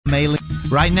mailing.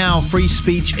 Right now, free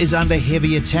speech is under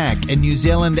heavy attack in New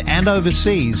Zealand and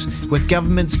overseas, with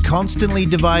governments constantly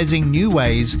devising new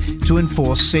ways to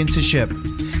enforce censorship.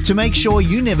 To make sure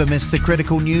you never miss the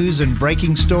critical news and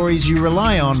breaking stories you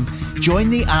rely on, join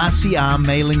the RCR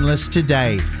mailing list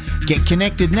today. Get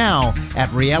connected now at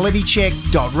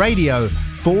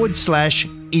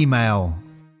realitycheck.radio/email.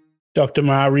 Dr.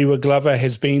 Marewa Glover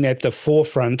has been at the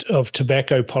forefront of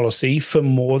tobacco policy for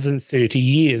more than 30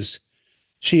 years.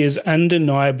 She is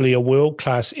undeniably a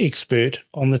world-class expert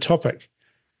on the topic.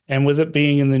 And with it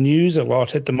being in the news a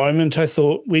lot at the moment, I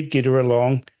thought we'd get her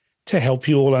along to help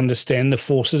you all understand the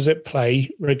forces at play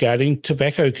regarding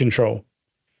tobacco control.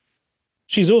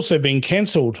 She's also been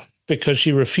cancelled because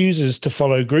she refuses to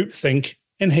follow groupthink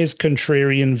and has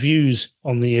contrarian views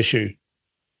on the issue.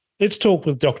 Let's talk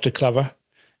with Dr. Glover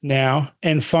now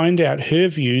and find out her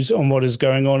views on what is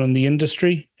going on in the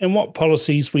industry and what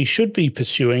policies we should be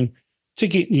pursuing to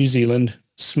get New Zealand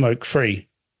smoke-free.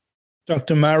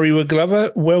 Dr. Marewa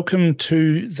Glover, welcome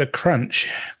to The Crunch.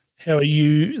 How are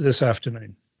you this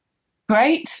afternoon?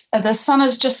 Great. The sun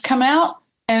has just come out,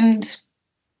 and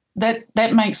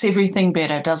that makes everything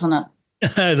better, doesn't it?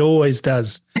 It always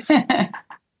does.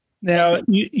 Now,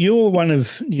 you're one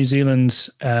of New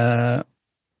Zealand's trying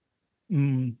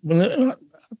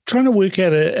to work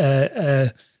out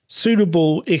a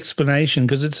suitable explanation,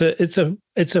 because it's a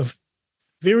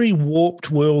very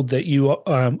warped world that you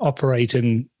operate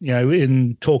in.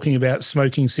 In talking about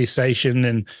smoking cessation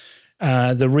and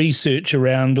the research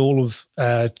around all of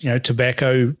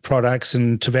tobacco products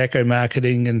and tobacco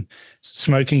marketing and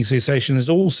smoking cessation. It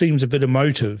all seems a bit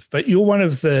emotive, but you're one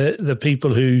of the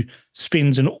people who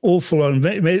spends an awful lot,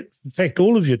 in fact,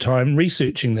 all of your time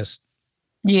researching this.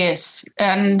 Yes,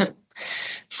 and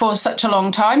for such a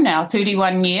long time now,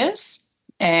 31 years.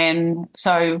 And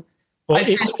so... Well,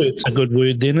 expert's a good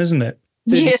word then, isn't it?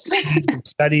 Yes.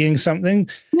 Studying something.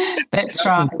 That's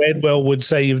right. Gladwell would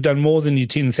say you've done more than your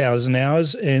 10,000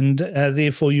 hours and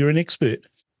therefore you're an expert.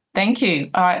 Thank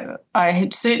you. I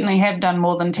certainly have done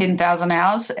more than 10,000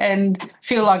 hours and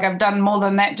feel like I've done more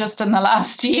than that just in the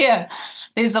last year.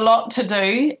 There's a lot to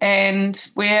do, and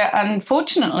we're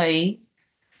unfortunately,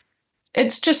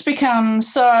 it's just become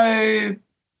so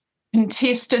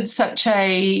contested, such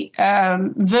a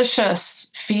vicious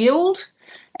field.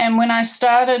 And when I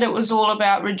started, it was all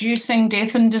about reducing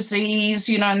death and disease,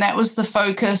 and that was the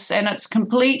focus. And it's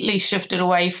completely shifted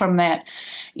away from that,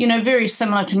 very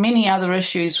similar to many other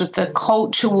issues with the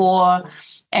culture war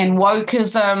and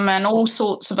wokeism and all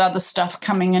sorts of other stuff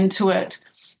coming into it.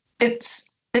 It's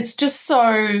just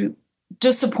so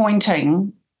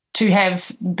disappointing to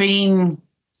have been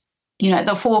at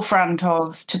the forefront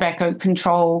of tobacco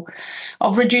control,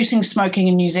 of reducing smoking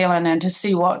in New Zealand, and to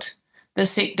see what the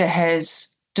sector has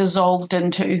dissolved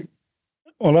into.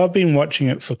 Well, I've been watching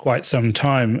it for quite some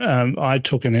time. I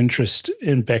took an interest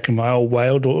back in my old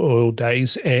whale oil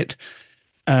days at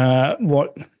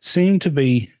what seemed to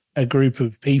be a group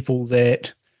of people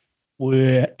that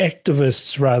were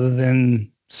activists rather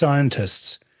than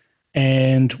scientists,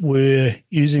 and were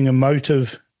using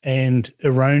emotive and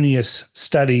erroneous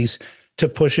studies to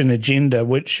push an agenda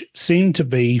which seemed to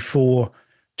be for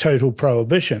total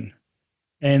prohibition.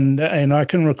 And I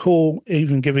can recall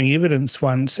even giving evidence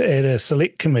once at a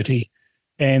select committee,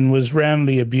 and was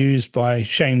roundly abused by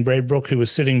Shane Bradbrook, who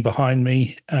was sitting behind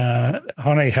me, Hone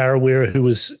Harawira, who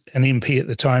was an MP at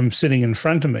the time, sitting in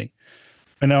front of me.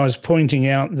 And I was pointing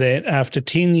out that after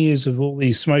 10 years of all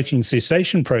these smoking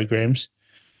cessation programs,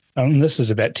 this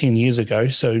is about 10 years ago,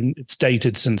 so it's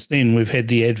dated since then. We've had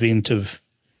the advent of,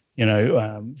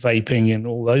 vaping and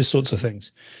all those sorts of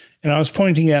things. And I was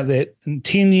pointing out that in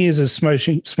 10 years of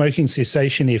smoking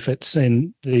cessation efforts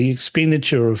and the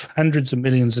expenditure of hundreds of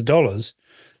millions of dollars,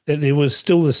 that there was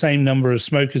still the same number of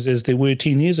smokers as there were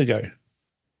 10 years ago.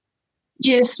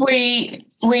 Yes, we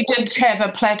did have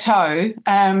a plateau.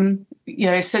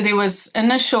 So there was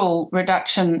initial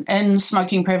reduction in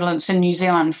smoking prevalence in New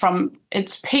Zealand from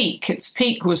its peak. Its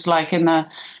peak was like in the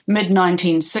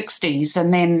mid-1960s,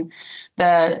 and then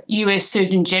the US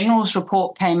Surgeon General's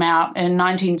report came out in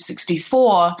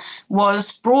 1964,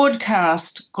 was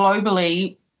broadcast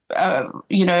globally,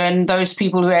 and those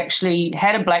people who actually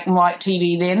had a black and white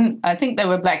TV then, I think they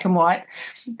were black and white,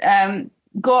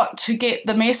 got to get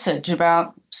the message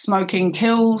about smoking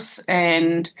kills.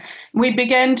 And we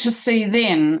began to see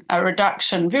then a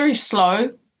reduction, very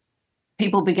slow.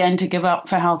 People began to give up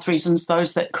for health reasons,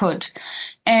 those that could.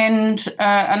 And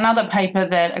another paper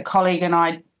that a colleague and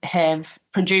I have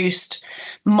produced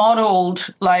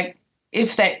modeled, like,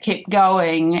 if that kept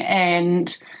going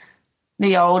and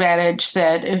the old adage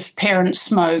that if parents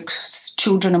smoke,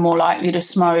 children are more likely to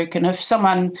smoke, and if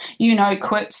someone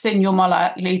quits, then you're more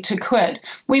likely to quit.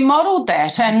 We modelled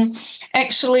that, and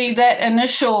actually that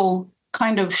initial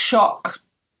kind of shock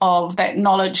of that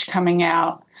knowledge coming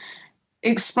out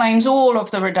explains all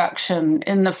of the reduction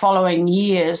in the following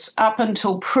years up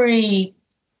until pre-vaping,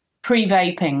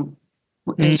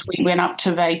 as we went up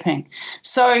to vaping.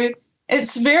 So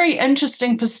it's a very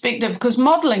interesting perspective, because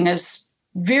modelling is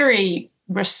very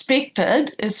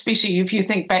respected, especially if you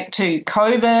think back to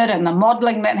COVID and the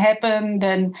modelling that happened.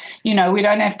 And, we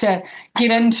don't have to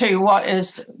get into what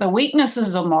is the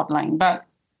weaknesses of modelling, but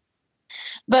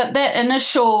that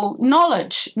initial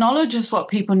knowledge is what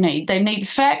people need. They need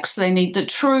facts, they need the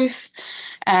truth,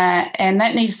 and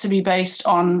that needs to be based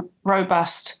on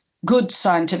robust, good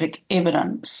scientific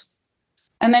evidence.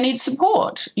 And they need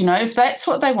support, if that's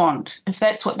what they want, if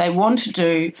that's what they want to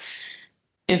do.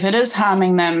 If it is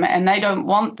harming them and they don't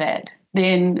want that,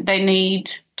 then they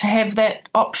need to have that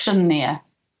option there.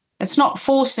 It's not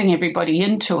forcing everybody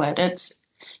into it. It's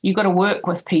you've got to work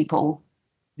with people.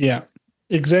 Yeah,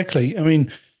 exactly. I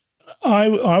mean,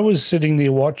 I was sitting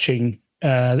there watching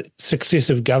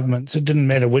successive governments. It didn't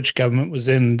matter which government was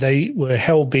in. They were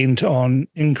hell-bent on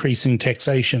increasing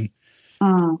taxation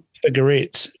for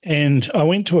cigarettes. And I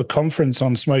went to a conference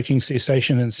on smoking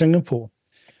cessation in Singapore.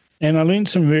 And I learned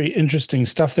some very interesting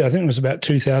stuff there. I think it was about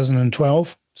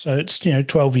 2012. So it's,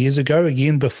 12 years ago,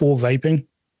 again, before vaping.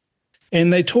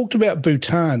 And they talked about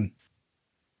Bhutan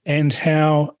and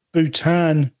how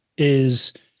Bhutan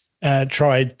is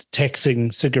tried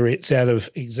taxing cigarettes out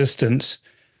of existence.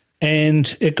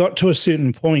 And it got to a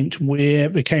certain point where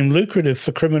it became lucrative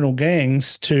for criminal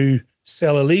gangs to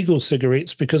sell illegal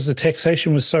cigarettes because the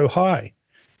taxation was so high.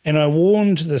 And I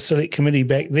warned the select committee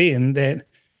back then that,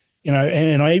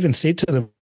 and I even said to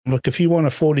them, look, if you want a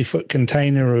 40-foot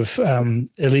container of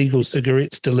illegal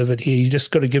cigarettes delivered here, you just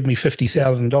got to give me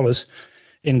 $50,000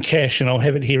 in cash and I'll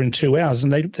have it here in 2 hours.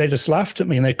 And they just laughed at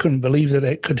me and they couldn't believe that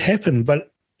it could happen.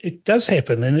 But it does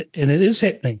happen, and it is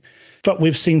happening. But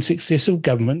we've seen successive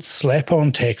governments slap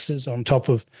on taxes on top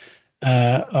of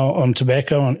on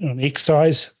tobacco, on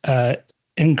excise,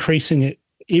 increasing it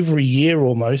every year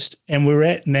almost. And we're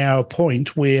at now a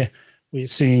point where we're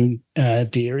seeing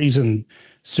dairies and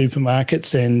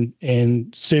supermarkets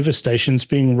and service stations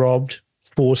being robbed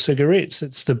for cigarettes.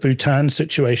 It's the Bhutan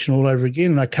situation all over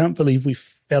again, and I can't believe we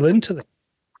fell into that.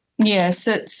 Yes,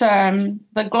 it's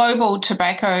the global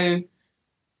tobacco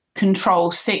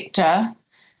control sector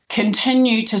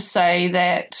continue to say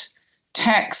that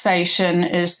taxation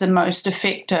is the most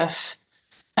effective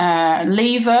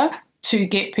lever to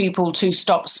get people to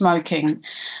stop smoking.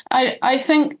 I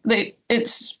think that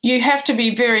you have to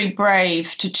be very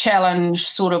brave to challenge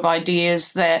sort of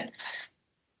ideas that,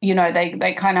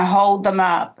 they kind of hold them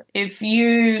up. If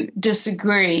you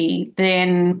disagree,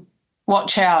 then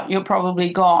watch out, you're probably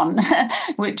gone,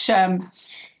 which I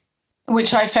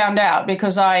found out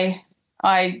because I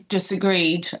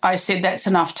disagreed. I said that's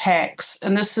enough tax.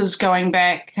 And this is going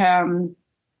back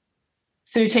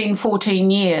 13,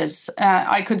 14 years.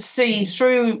 I could see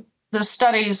through the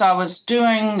studies I was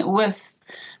doing with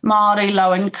Māori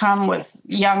low income, with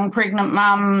young pregnant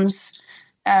mums,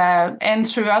 and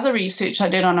through other research I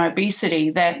did on obesity,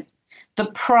 that the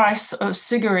price of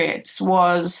cigarettes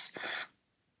was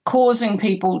causing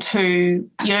people to,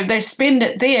 they spend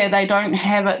it there, they don't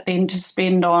have it then to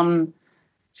spend on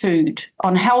food,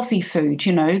 on healthy food.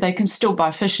 They can still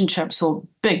buy fish and chips or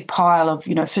big pile of,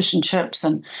 fish and chips,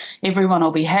 and everyone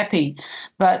will be happy.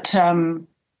 But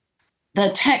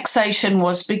the taxation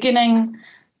was beginning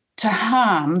to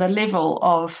harm the level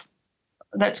of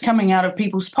that's coming out of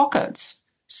people's pockets.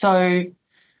 So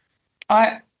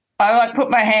I put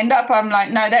my hand up. I'm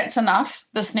like, no, that's enough.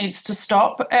 This needs to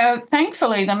stop.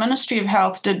 Thankfully, the Ministry of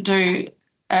Health did do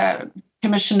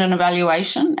commission and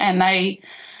evaluation, and I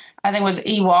think it was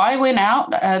EY went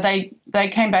out. They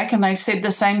came back and they said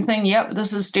the same thing. Yep,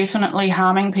 this is definitely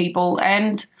harming people,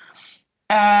 and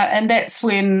that's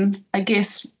when, I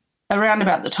guess, around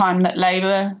about the time that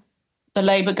the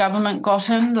Labour government got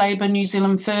in, Labour New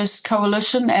Zealand First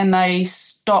coalition, and they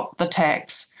stopped the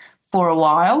tax for a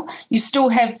while. You still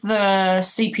have the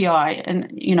CPI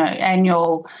and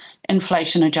annual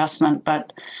inflation adjustment,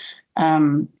 but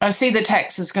I see the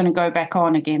tax is going to go back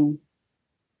on again.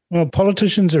 Well,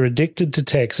 politicians are addicted to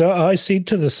tax. I said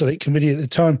to the select committee at the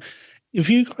time, if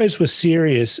you guys were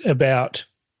serious about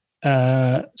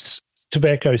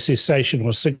tobacco cessation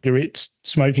or cigarette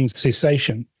smoking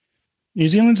cessation, New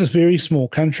Zealand's a very small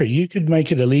country. You could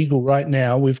make it illegal right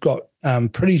now. We've got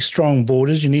pretty strong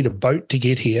borders. You need a boat to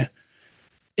get here.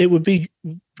 It would be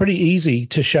pretty easy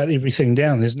to shut everything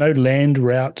down. There's no land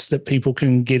routes that people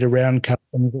can get around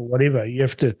customs or whatever. You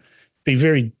have to be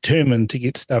very determined to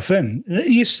get stuff in.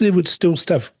 Yes, there would still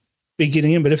stuff be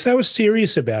getting in, but if they were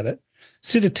serious about it,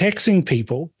 instead of taxing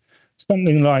people,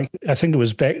 something like, I think it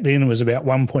was back then, it was about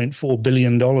 $1.4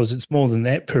 billion. It's more than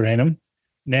that per annum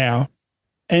now.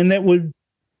 And that would,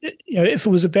 if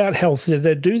it was about health,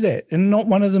 they'd do that. And not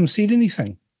one of them said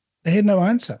anything. They had no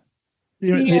answer.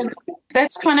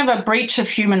 That's kind of a breach of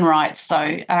human rights,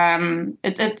 though.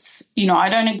 It's I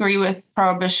don't agree with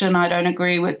prohibition. I don't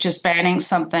agree with just banning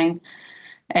something.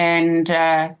 And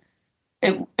there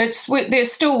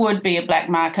still would be a black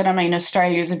market. I mean,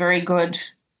 Australia's a very good,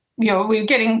 we're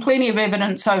getting plenty of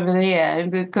evidence over there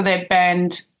because they've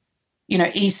banned,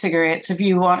 e-cigarettes. If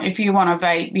you want to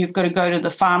vape, you've got to go to the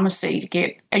pharmacy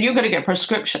and you've got to get a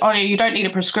prescription. Oh, you don't need a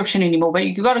prescription anymore, but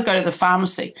you've got to go to the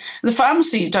pharmacy. The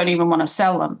pharmacies don't even want to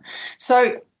sell them.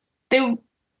 So the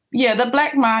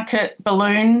black market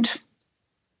ballooned,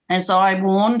 as I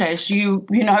warned, as you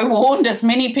warned, as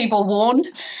many people warned,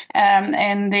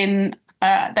 and then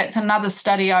that's another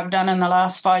study I've done in the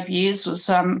last 5 years was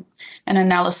an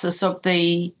analysis of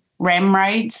the ram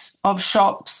raids of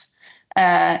shops.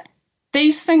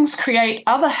 These things create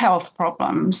other health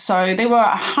problems. So there were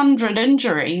 100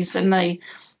 injuries in the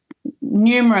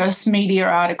numerous media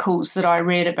articles that I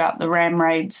read about the ram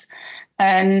raids.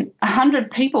 And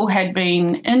 100 people had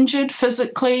been injured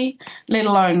physically, let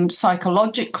alone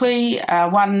psychologically.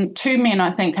 Two men,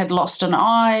 I think, had lost an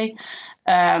eye.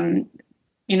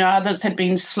 Others had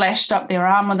been slashed up their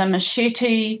arm with a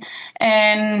machete.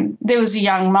 And there was a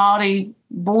young Māori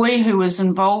boy who was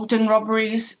involved in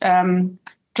robberies,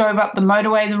 drove up the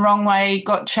motorway the wrong way,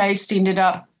 got chased, ended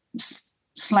up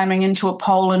slamming into a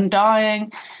pole and dying.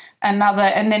 And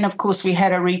then, of course, we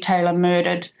had a retailer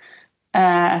murdered,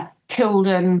 killed.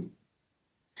 And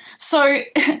so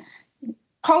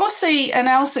policy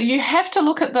analysis, you have to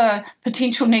look at the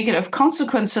potential negative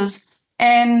consequences.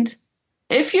 And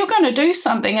if you're going to do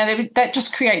something and that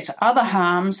just creates other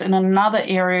harms in another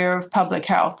area of public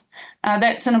health,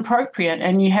 that's inappropriate,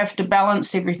 and you have to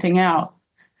balance everything out.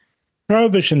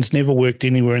 Prohibition's never worked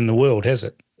anywhere in the world, has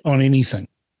it, on anything?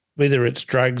 Whether it's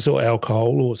drugs or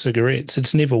alcohol or cigarettes,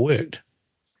 it's never worked.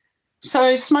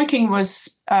 So smoking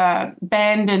was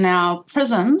banned in our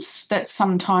prisons. That's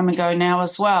some time ago now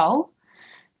as well.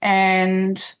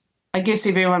 And I guess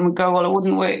everyone would go, well, it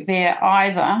wouldn't work there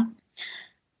either.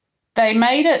 They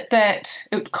made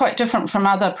it quite different from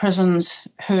other prisons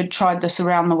who had tried this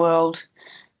around the world.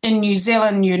 In New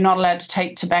Zealand, you're not allowed to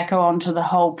take tobacco onto the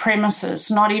whole premises,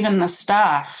 not even the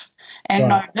staff, and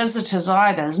right. No visitors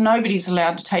either. Nobody's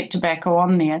allowed to take tobacco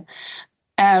on there.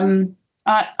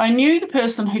 I knew the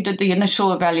person who did the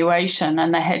initial evaluation,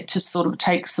 and they had to sort of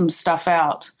take some stuff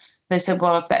out. They said,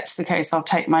 well, if that's the case, I'll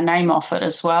take my name off it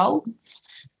as well.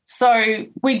 So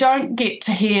we don't get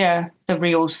to hear the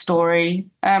real story.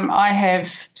 I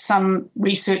have some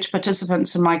research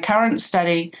participants in my current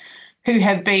study who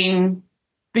have been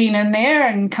in there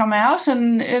and come out,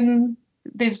 and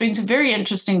there's been some very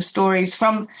interesting stories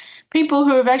from people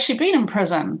who have actually been in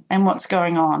prison and what's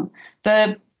going on.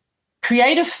 The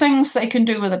creative things they can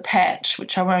do with a patch,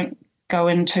 which I won't go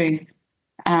into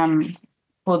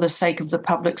for the sake of the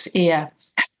public's ear.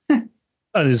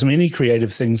 There's many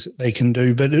creative things that they can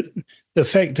do, but the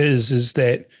fact is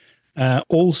that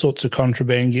all sorts of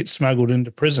contraband gets smuggled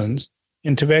into prisons,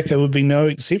 and tobacco would be no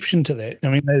exception to that. I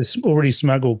mean, they already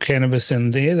smuggle cannabis in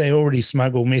there. They already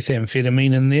smuggle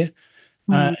methamphetamine in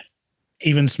there,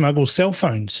 even smuggle cell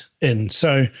phones in.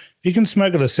 So if you can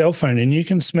smuggle a cell phone in, you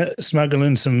can smuggle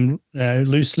in some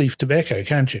loose leaf tobacco,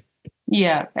 can't you?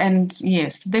 Yeah, and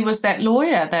yes, there was that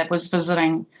lawyer that was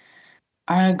visiting.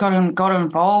 I got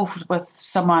involved with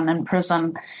someone in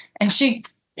prison, and she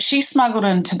smuggled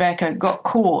in tobacco, got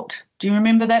caught. Do you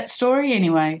remember that story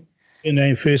anyway?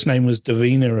 Her first name was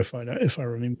Davina, if I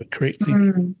remember correctly.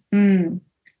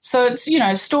 So it's,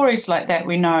 stories like that,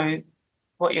 we know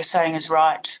what you're saying is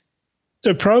right.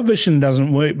 So prohibition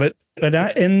doesn't work, but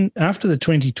after the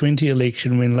 2020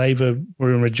 election, when Labor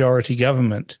were a majority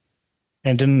government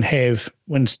and didn't have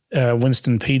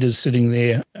Winston Peters sitting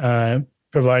there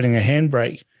providing a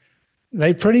handbrake,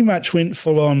 they pretty much went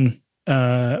full on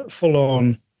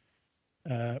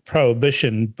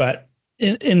prohibition, but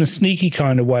in a sneaky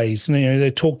kind of ways. They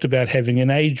talked about having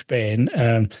an age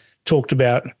ban, talked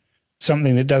about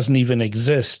something that doesn't even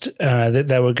exist, that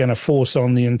they were going to force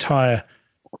on the entire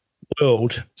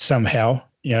world somehow.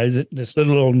 This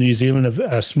little old New Zealand,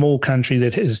 a small country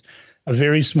that has a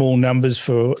very small numbers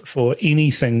for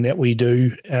anything that we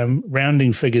do,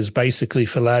 rounding figures basically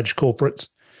for large corporates.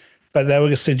 But they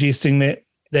were suggesting that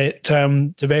that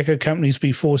tobacco companies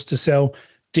be forced to sell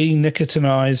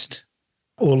denicotinized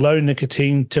or low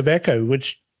nicotine tobacco,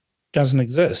 which doesn't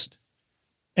exist.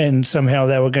 And somehow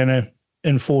they were going to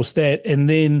enforce that. And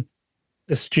then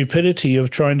the stupidity of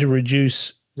trying to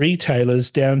reduce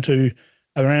retailers down to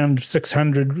around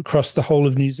 600 across the whole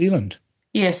of New Zealand.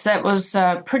 Yes, that was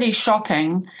pretty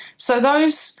shocking. So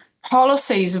those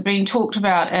policies have been talked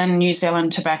about in New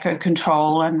Zealand tobacco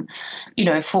control and,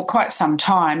 for quite some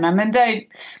time. I mean,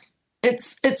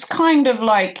 it's kind of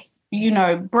like,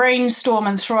 brainstorm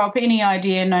and throw up any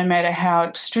idea, no matter how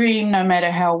extreme, no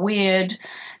matter how weird.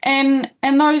 And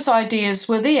those ideas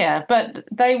were there, but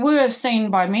they were seen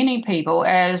by many people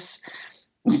as,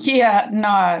 yeah,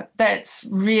 no, that's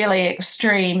really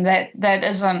extreme. That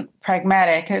isn't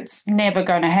pragmatic. It's never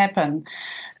going to happen.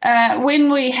 When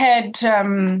we had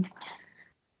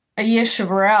Ayesha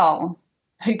Varel,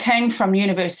 who came from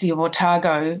University of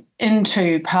Otago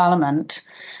into Parliament,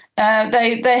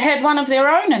 they had one of their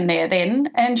own in there then,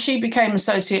 and she became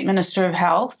Associate Minister of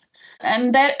Health.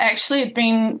 And that actually had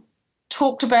been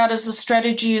talked about as a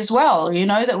strategy as well,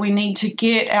 that we need to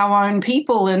get our own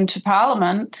people into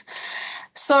Parliament.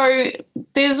 So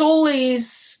there's all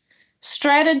these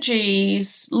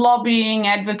strategies, lobbying,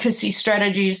 advocacy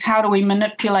strategies, how do we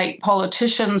manipulate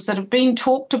politicians that have been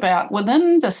talked about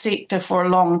within the sector for a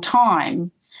long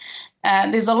time.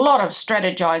 There's a lot of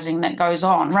strategizing that goes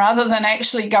on rather than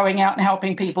actually going out and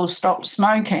helping people stop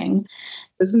smoking.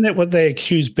 Isn't that what they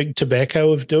accuse Big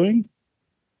Tobacco of doing?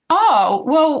 Oh,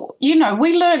 well,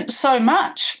 we learnt so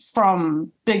much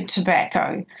from Big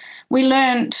Tobacco. We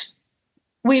learnt,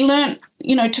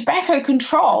 tobacco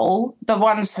control, the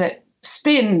ones that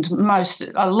spend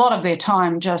a lot of their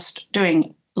time just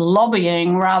doing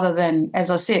lobbying rather than, as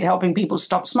I said, helping people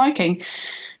stop smoking.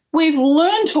 We've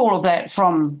learned all of that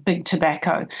from Big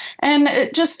Tobacco. And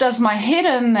it just does my head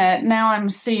in that now I'm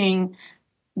seeing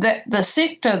that the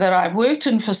sector that I've worked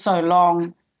in for so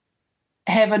long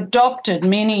have adopted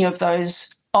many of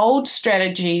those old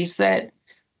strategies that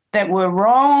were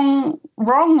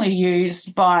wrongly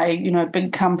used by,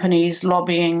 big companies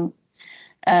lobbying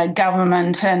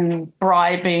government and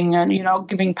bribing and,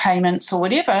 giving payments or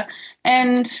whatever.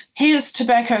 And here's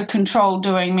tobacco control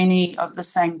doing many of the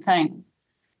same thing,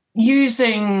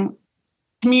 using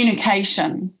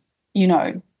communication,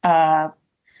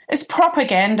 it's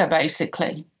propaganda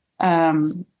basically,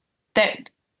 that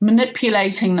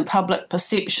manipulating the public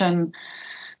perception,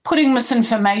 putting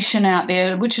misinformation out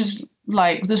there, which is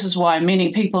like, this is why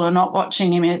many people are not watching,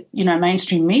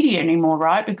 mainstream media anymore,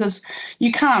 right? Because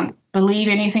you can't believe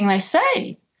anything they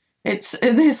say.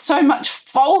 There's so much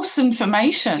false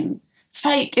information,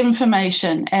 fake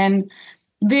information, and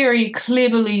very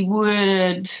cleverly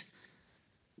worded,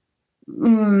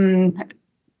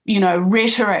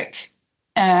 rhetoric.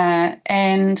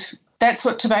 And that's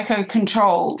what tobacco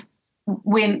control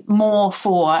went more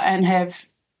for and have,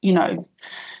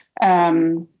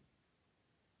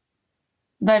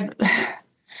 they've...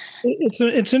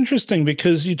 It's interesting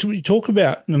because you talk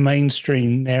about the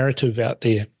mainstream narrative out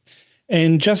there.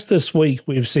 And just this week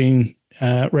we've seen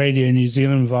Radio New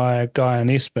Zealand via Guy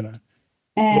Espiner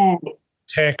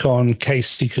attack on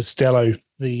Casey Costello,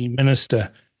 the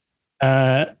minister,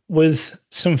 with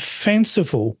some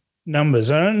fanciful numbers.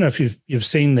 I don't know if you've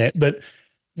seen that, but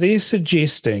they're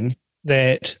suggesting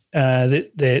that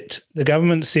that the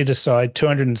government set aside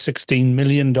 $216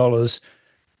 million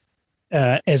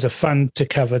as a fund to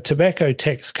cover tobacco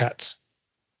tax cuts.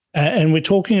 And we're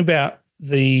talking about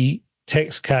the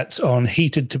tax cuts on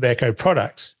heated tobacco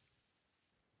products.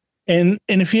 And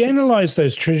if you analyse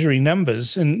those Treasury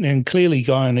numbers, and clearly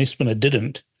Guy Espiner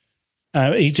didn't,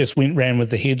 he just ran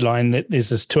with the headline that there's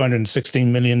this $216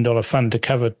 million fund to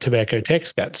cover tobacco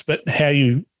tax cuts. But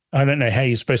I don't know how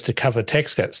you're supposed to cover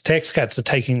tax cuts. Tax cuts are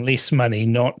taking less money,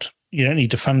 you don't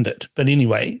need to fund it. But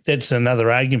anyway, that's another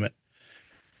argument.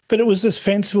 But it was this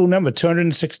fanciful number,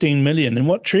 216 million. And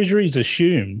what Treasury's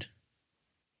assumed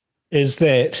is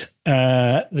that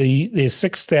there's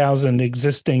 6,000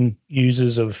 existing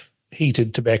users of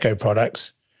heated tobacco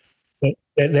products.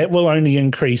 That will only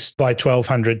increase by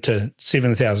 1,200 to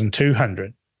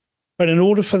 7,200. But in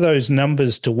order for those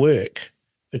numbers to work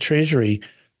for Treasury,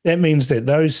 that means that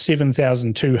those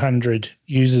 7,200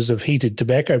 users of heated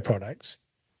tobacco products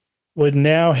would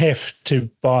now have to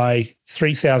buy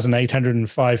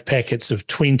 3,805 packets of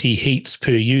 20 heats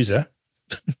per user,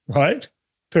 right,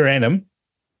 per annum,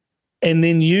 and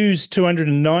then use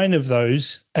 209 of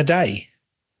those a day.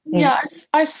 Yeah,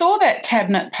 I saw that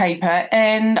cabinet paper,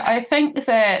 and I think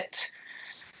that,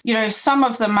 some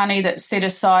of the money that's set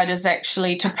aside is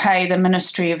actually to pay the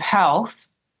Ministry of Health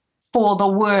for the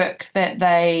work that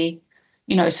they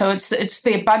So it's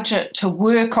their budget to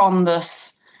work on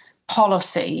this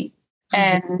policy,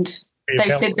 and they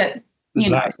said that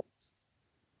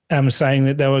saying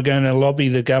that they were going to lobby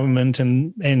the government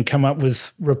and come up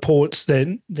with reports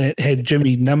that had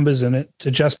Jimmy numbers in it to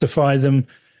justify them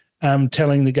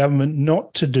telling the government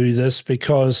not to do this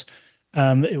because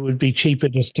it would be cheaper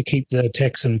just to keep the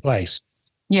tax in place.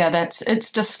 Yeah,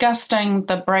 it's disgusting,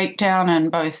 the breakdown in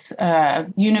both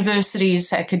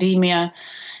universities, academia,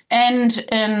 and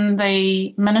in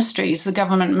the ministries, the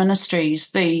government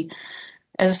ministries.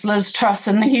 As Liz Truss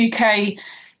in the UK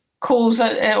calls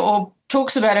it, or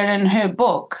talks about it in her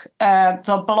book,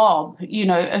 the blob.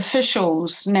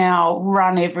 Officials now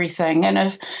run everything,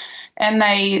 and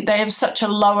they have such a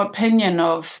low opinion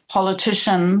of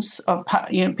politicians, of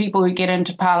people who get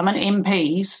into Parliament,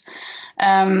 MPs,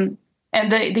 and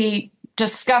the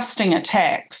disgusting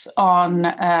attacks on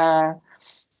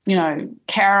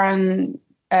Karen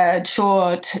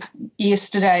Shaw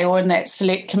yesterday, or in that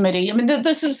select committee. I mean,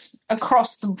 this is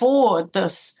across the board.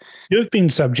 You've been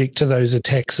subject to those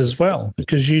attacks as well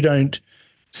because you don't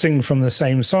sing from the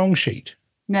same song sheet.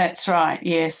 That's right.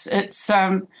 Yes, it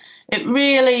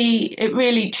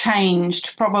really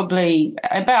changed probably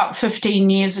about 15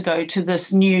 years ago to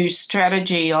this new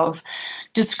strategy of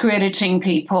discrediting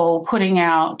people, putting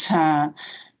out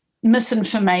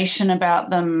misinformation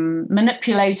about them,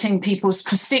 manipulating people's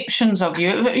perceptions of you.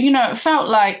 It felt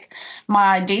like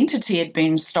my identity had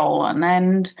been stolen,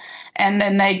 and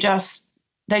then they just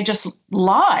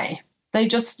lie. They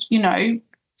just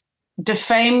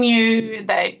defame you.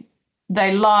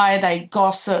 They lie. They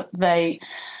gossip.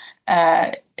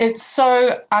 It's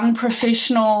so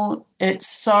unprofessional. It's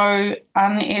so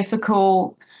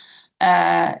unethical,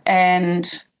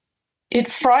 and it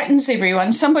frightens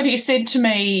everyone. Somebody said to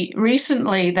me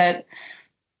recently that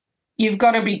you've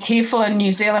got to be careful in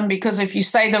New Zealand because if you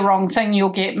say the wrong thing, you'll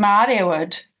get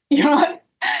marewa'd,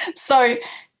 So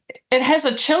it has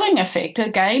a chilling effect.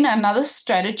 Again, another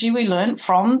strategy we learned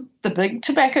from the big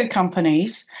tobacco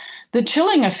companies. The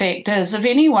chilling effect is if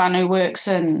anyone who works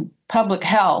in public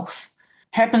health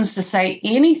happens to say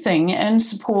anything in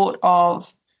support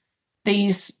of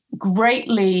these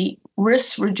greatly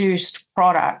risk-reduced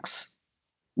products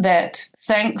that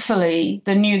thankfully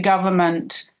the new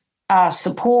government are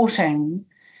supporting,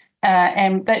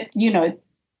 and that,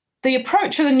 the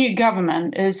approach of the new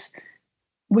government is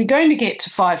we're going to get to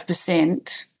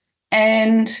 5%,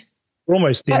 and we're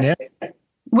almost there now.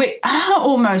 We are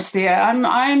almost there.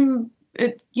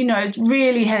 It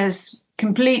really has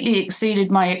completely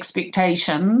exceeded my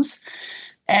expectations,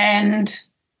 and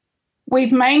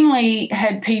we've mainly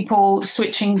had people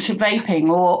switching to vaping,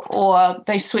 or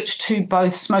they switched to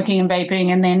both smoking and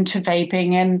vaping and then to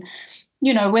vaping. And,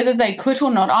 whether they quit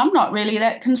or not, I'm not really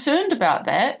that concerned about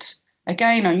that.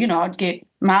 Again, I'd get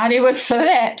marewa'd for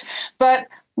that. But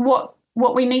what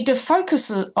we need to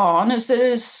focus on is that it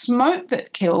is smoke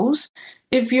that kills.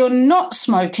 If you're not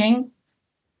smoking,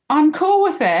 I'm cool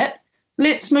with that.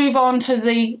 Let's move on to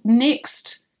the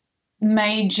next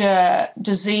major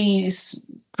disease,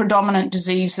 predominant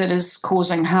disease that is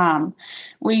causing harm.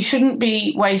 We shouldn't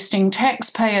be wasting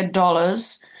taxpayer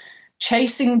dollars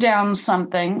chasing down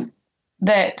something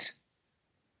that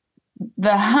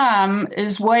the harm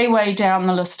is way, way down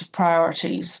the list of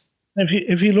priorities.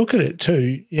 If you look at it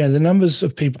too, the numbers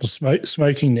of people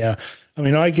smoking now, I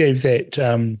mean, I gave that,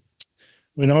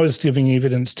 when I was giving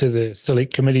evidence to the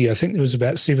select committee, I think there was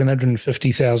about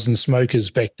 750,000 smokers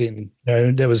back then.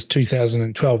 That was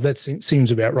 2012. That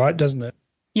seems about right, doesn't it?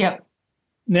 Yep.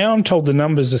 Now I'm told the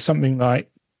numbers are something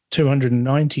like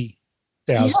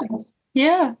 290,000.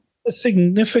 Yeah. A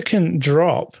significant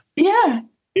drop. Yeah.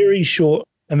 Very short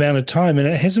amount of time. And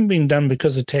it hasn't been done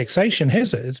because of taxation,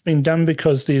 has it? It's been done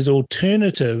because there's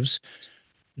alternatives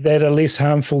that are less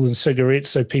harmful than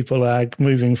cigarettes. So people are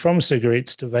moving from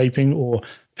cigarettes to vaping or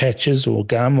patches or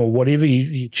gum or whatever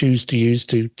you choose to use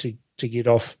to get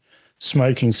off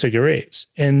smoking cigarettes.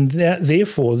 And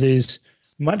therefore, there's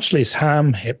much less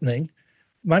harm happening,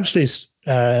 much less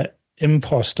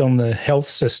impost on the health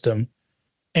system.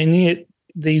 And yet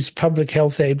these public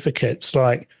health advocates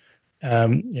like,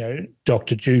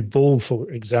 Dr. Jude Ball,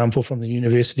 for example, from the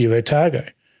University of Otago,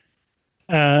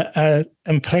 are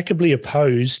implacably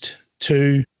opposed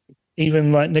to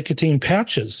even like nicotine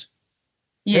pouches.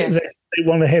 Yes. They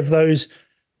want to have those,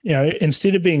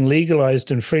 instead of being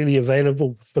legalized and freely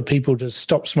available for people to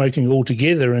stop smoking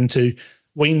altogether and to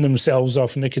wean themselves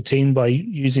off nicotine by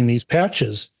using these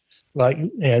pouches. Like,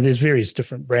 there's various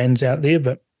different brands out there,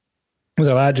 but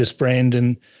the largest brand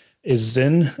is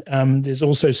Zyn. There's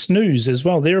also Snooze as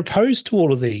well. They're opposed to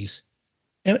all of these.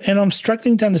 And I'm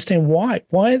struggling to understand why.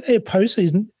 Why are they opposed to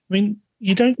these? I mean,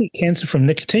 you don't get cancer from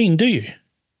nicotine, do you?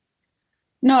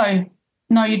 No,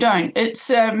 you don't. It's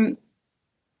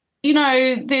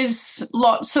there's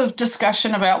lots of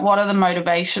discussion about what are the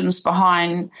motivations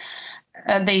behind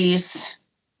these,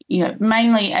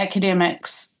 mainly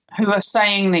academics who are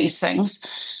saying these things,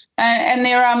 and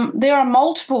there are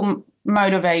multiple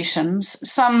motivations.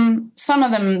 Some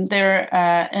of them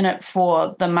they're in it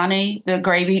for the money, the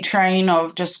gravy train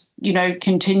of just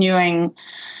continuing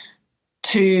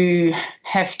to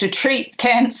have to treat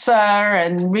cancer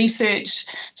and research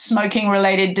smoking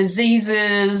related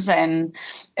diseases and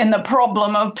the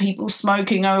problem of people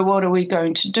smoking. Oh, what are we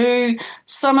going to do?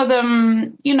 Some of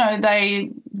them,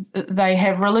 they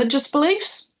have religious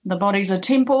beliefs. The body's a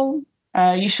temple.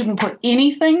 You shouldn't put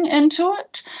anything into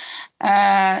it.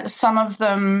 Some of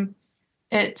them,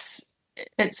 it's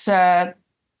the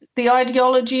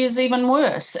ideology is even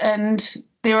worse, and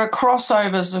there are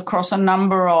crossovers across a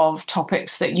number of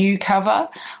topics that you cover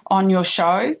on your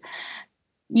show.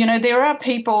 There are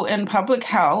people in public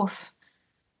health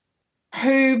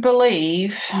who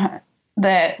believe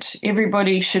that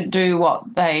everybody should do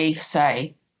what they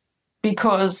say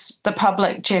because the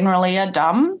public generally are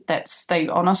dumb. They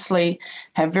honestly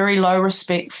have very low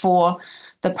respect for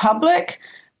the public.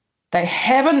 They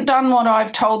haven't done what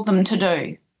I've told them to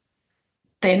do.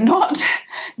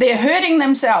 They're hurting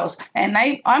themselves. And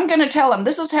I'm going to tell them,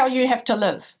 this is how you have to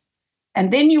live.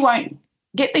 And then you won't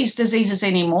get these diseases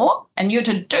anymore. And you're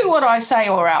to do what I say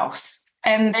or else.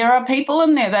 And there are people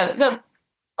in there that are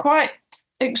quite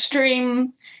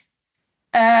extreme.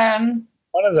 One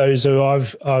of those who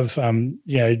I've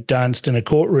danced in a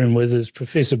courtroom with is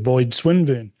Professor Boyd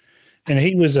Swinburne. And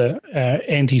he was a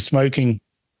anti-smoking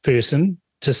person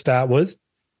to start with.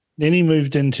 Then he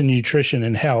moved into nutrition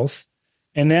and health.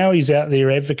 And now he's out there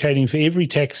advocating for every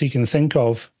tax he can think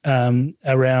of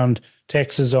around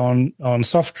taxes on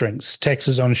soft drinks,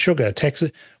 taxes on sugar,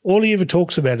 taxes. All he ever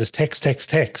talks about is tax, tax,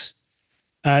 tax.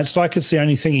 It's like it's the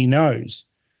only thing he knows.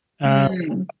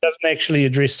 Doesn't actually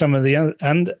address some of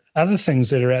the other things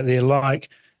that are out there. Like,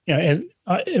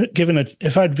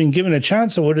 if I'd been given a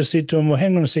chance, I would have said to him, "Well,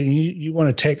 hang on a second. You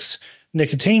want to tax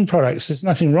nicotine products? There's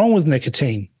nothing wrong with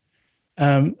nicotine.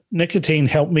 Nicotine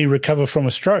helped me recover from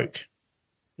a stroke."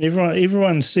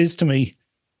 Everyone says to me,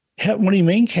 "What do you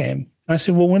mean, Cam?" And I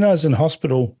said, "Well, when I was in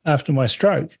hospital after my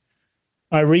stroke,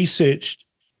 I researched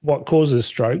what causes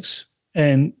strokes,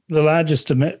 and the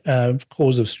largest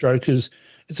cause of stroke it's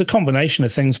a combination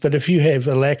of things. But if you have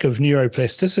a lack of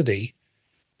neuroplasticity,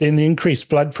 then the increased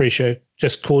blood pressure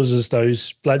just causes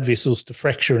those blood vessels to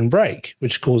fracture and break,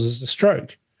 which causes the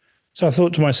stroke." So I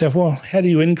thought to myself, well, how do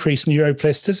you increase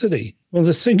neuroplasticity? Well,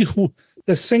 the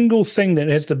single thing that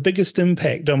has the biggest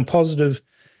impact on positive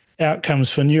outcomes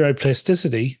for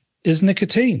neuroplasticity is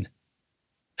nicotine.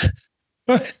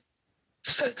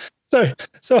 So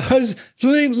I was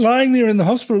lying there in the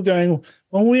hospital going,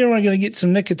 well, where am I going to get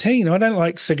some nicotine? I don't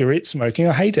like cigarette smoking.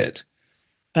 I hate it.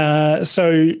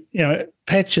 So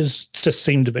patches just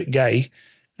seemed a bit gay.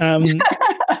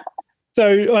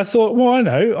 So I thought, well, I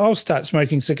know, I'll start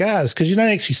smoking cigars because you don't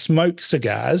actually smoke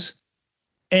cigars.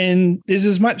 And there's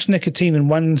as much nicotine in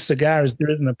one cigar as there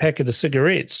is in a packet of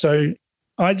cigarettes. So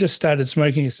I just started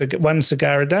smoking one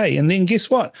cigar a day. And then guess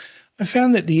what? I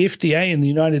found that the FDA in the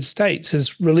United States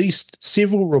has released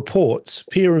several reports,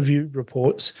 peer-reviewed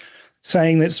reports,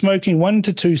 saying that smoking 1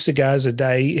 to 2 cigars a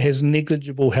day has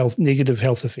negligible negative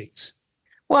health effects.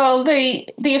 Well, the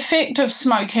effect of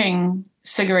smoking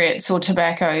cigarettes or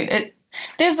tobacco,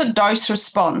 there's a dose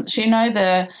response.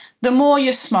 The more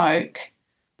you smoke,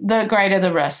 the greater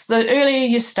the risk. The earlier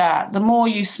you start, the more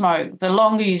you smoke, the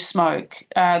longer you smoke,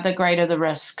 the greater the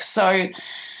risk. So,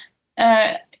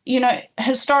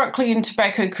 historically in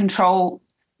tobacco control,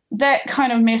 that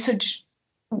kind of message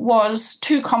was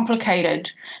too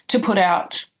complicated to put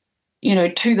out,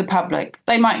 to the public.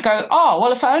 They might go, oh,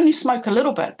 well, if I only smoke a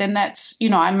little bit, then that's,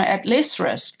 I'm at less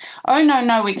risk. Oh,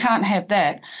 no, we can't have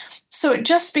that. So it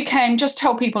just became just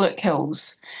tell people it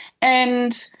kills.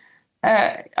 And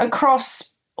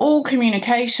across all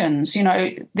communications,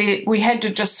 we had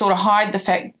to just sort of hide the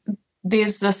fact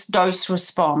there's this dose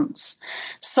response.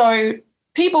 So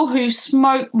people who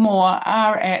smoke more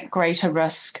are at greater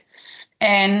risk.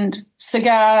 And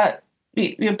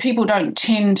people don't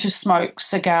tend to smoke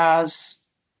cigars,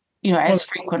 as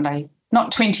frequently.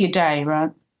 Not 20 a day, right?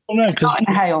 Well, no, because not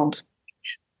inhaled.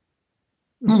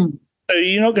 So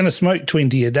you're not going to smoke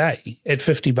 20 a day at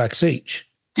 $50 each.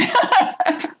 You're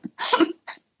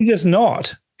just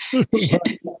not.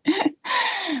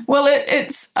 Well,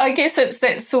 I guess it's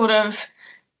that sort of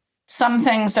some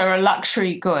things are a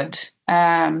luxury good.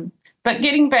 But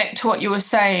getting back to what you were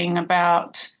saying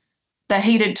about the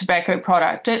heated tobacco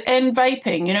product and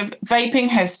vaping, vaping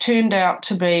has turned out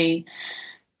to be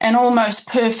an almost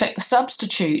perfect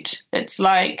substitute. It's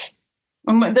like,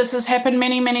 this has happened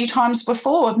many, many times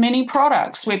before with many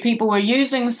products where people were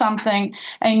using something,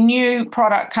 a new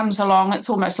product comes along. It's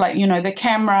almost like, the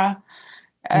camera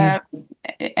and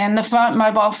the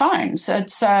mobile phones.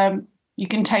 It's you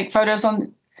can take photos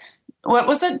on, what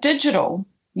was it, digital,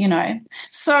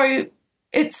 So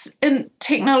it's in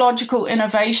technological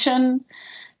innovation.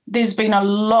 There's been a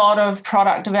lot of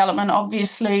product development,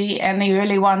 obviously, and the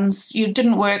early ones,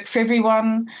 didn't work for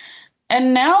everyone.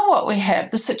 And now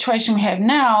the situation we have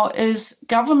now is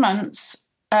governments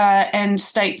and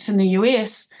states in the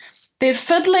US, they're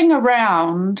fiddling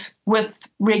around with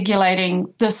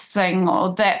regulating this thing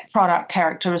or that product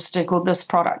characteristic or this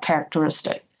product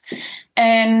characteristic.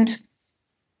 And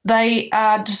they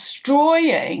are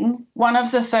destroying one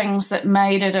of the things that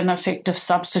made it an effective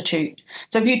substitute.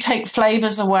 So if you take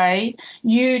flavors away,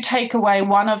 you take away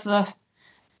one of the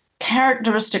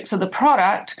characteristics of the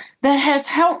product that has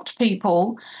helped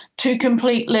people to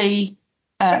completely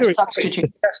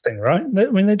substitute. Disgusting, right? I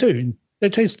mean, they do. They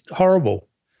taste horrible.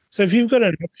 So if you've got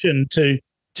an option to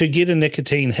get a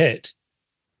nicotine hit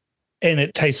and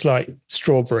it tastes like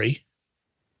strawberry,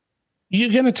 you're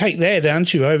going to take that,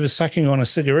 aren't you, over sucking on a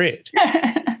cigarette?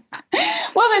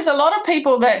 Well, there's a lot of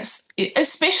people that's,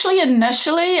 especially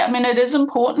initially, I mean, it is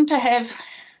important to have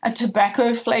a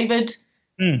tobacco-flavored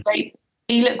vape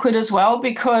e-liquid as well,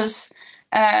 because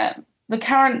the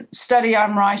current study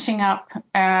I'm writing up,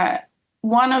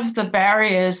 one of the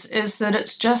barriers is that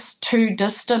it's just too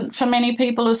distant for many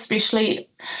people, especially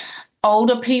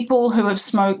older people who have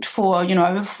smoked for,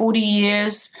 over 40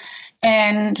 years.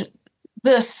 And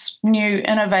this new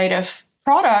innovative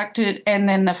product and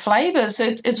then the flavors,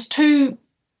 it's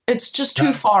just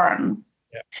too foreign.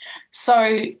 Yeah.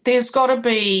 So there's got to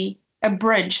be a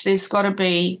bridge. There's got to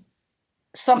be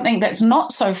something that's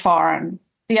not so foreign.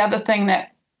 The other thing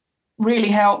that really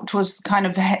helped was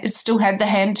it still had the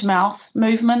hand-to-mouth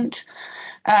movement.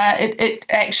 It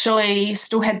actually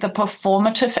still had the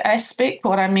performative aspect.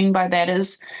 What I mean by that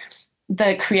is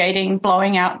the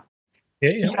blowing out,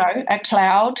 a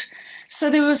cloud. So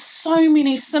there were so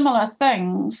many similar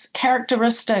things,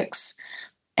 characteristics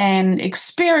and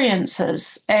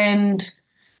experiences, and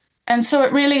so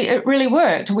it really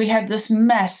worked. We had this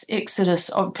mass exodus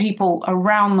of people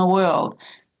around the world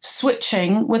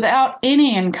switching without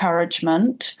any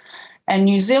encouragement. And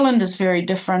New Zealand is very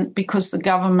different because the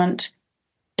government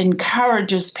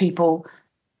encourages people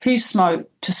who smoke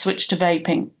to switch to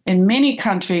vaping. In many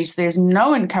countries, there's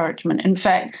no encouragement. In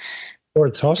fact, or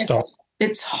it's hostile.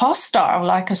 It's hostile,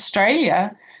 like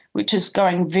Australia, which is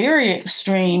going very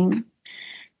extreme.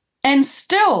 And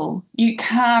still, you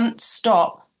can't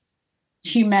stop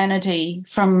humanity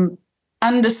from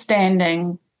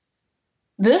understanding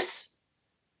this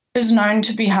is known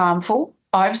to be harmful.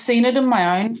 I've seen it in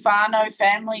my own whānau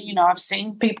family. I've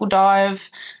seen people die of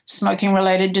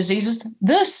smoking-related diseases.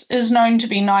 This is known to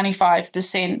be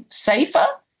 95% safer.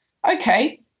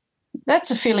 Okay,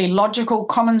 that's a fairly logical,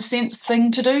 common sense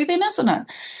thing to do then, isn't it?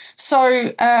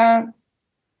 So there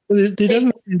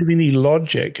doesn't seem to be any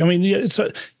logic. I mean,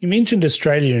 you mentioned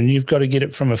Australia and you've got to get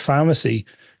it from a pharmacy,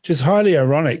 which is highly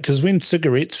ironic because when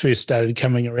cigarettes first started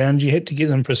coming around, you had to get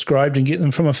them prescribed and get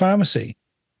them from a pharmacy.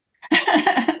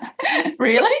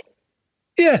 Really?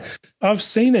 Yeah, I've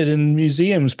seen it in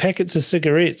museums, packets of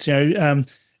cigarettes,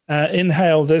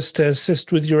 inhale this to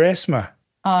assist with your asthma.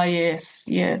 Oh, yes,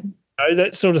 yeah.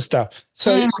 That sort of stuff.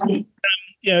 So,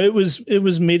 it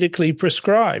was medically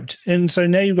prescribed. And so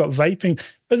now you've got vaping,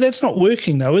 but that's not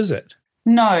working though, is it?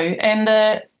 No.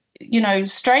 And,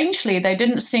 strangely, they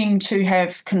didn't seem to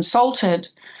have consulted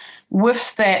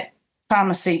with that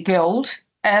pharmacy guild,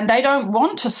 and they don't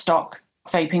want to stock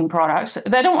vaping products.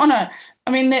 They don't want to,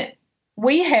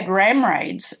 we had ram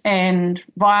raids and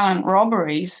violent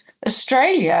robberies.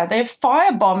 Australia, they're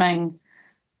firebombing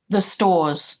the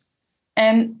stores.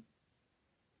 And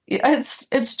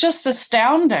it's just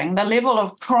astounding. The level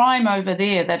of crime over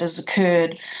there that has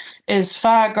occurred is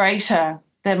far greater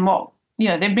than what,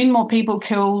 there have been more people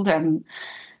killed. And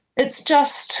it's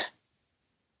just,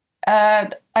 I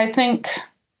think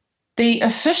the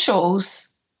officials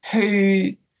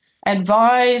who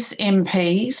advise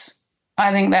MPs,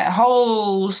 I think that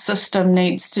whole system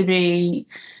needs to be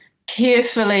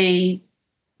carefully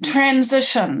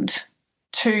transitioned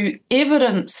to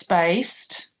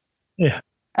evidence-based. Yeah.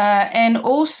 And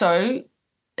also,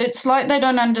 it's like they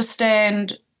don't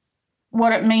understand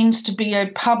what it means to be a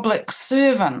public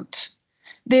servant.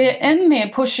 they're in there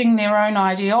pushing their own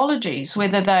ideologies,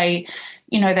 whether they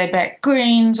back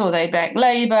Greens or they back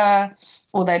Labour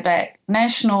or they back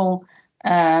National.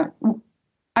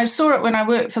 I saw it when I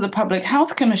worked for the Public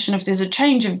Health Commission. If there's a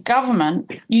change of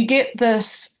government, you get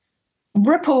this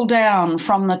ripple down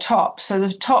from the top. So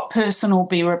the top person will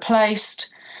be replaced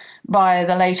by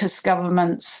the latest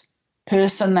government's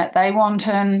person that they want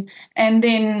in, and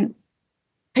then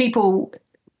people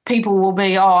will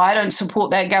be, oh, I don't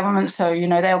support that government, so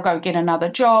they'll go get another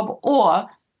job, or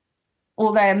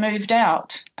they're moved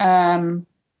out.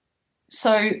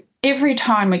 So every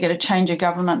time we get a change of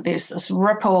government, there's this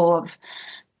ripple of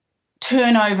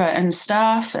turnover in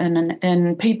staff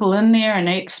and people in there and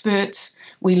experts.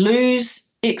 We lose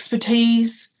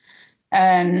expertise,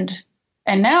 and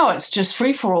now it's just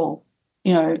free for all.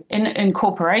 In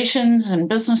corporations and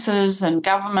businesses and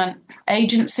government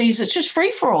agencies, it's just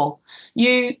free for all.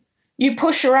 You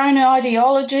push your own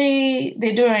ideology.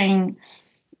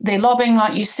 They're lobbying,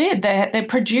 like you said. They're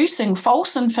producing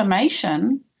false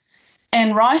information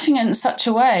and writing it in such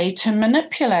a way to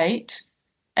manipulate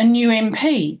a new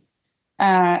MP.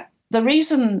 The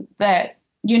reason that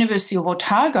University of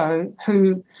Otago,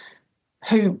 who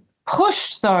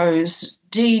pushed those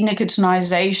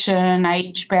denicotinization,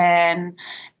 age ban,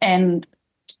 and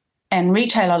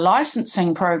retailer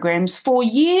licensing programs for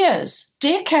years,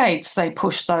 decades, they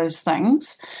pushed those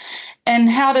things. And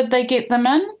how did they get them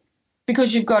in?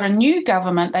 Because you've got a new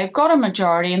government, they've got a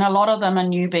majority, and a lot of them are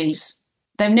newbies.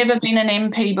 They've never been an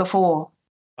MP before.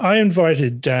 I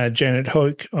invited Janet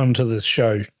Hoke onto this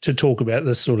show to talk about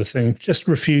this sort of thing, just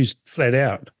refused flat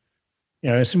out.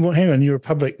 I said, well, hang on, you're a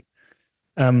public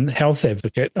health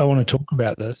advocate. I want to talk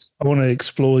about this. I want to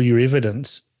explore your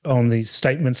evidence on these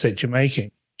statements that you're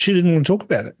making. She didn't want to talk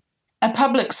about it. A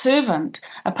public servant,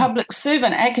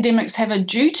 academics have a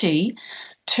duty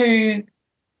to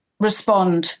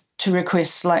respond to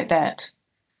requests like that.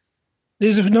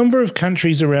 There's a number of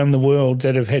countries around the world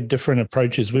that have had different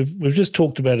approaches. We've just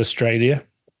talked about Australia,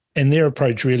 and their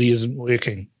approach really isn't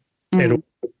working at all.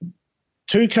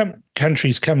 Two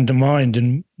countries come to mind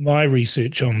in my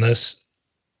research on this.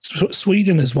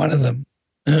 Sweden is one of them,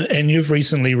 and you've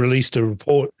recently released a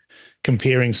report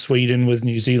comparing Sweden with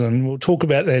New Zealand. We'll talk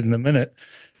about that in a minute.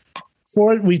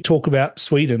 Before we talk about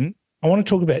Sweden, I want to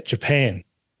talk about Japan,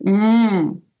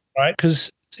 right?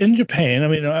 Because in Japan, I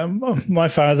mean, my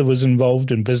father was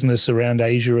involved in business around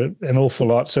Asia an awful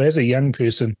lot. So as a young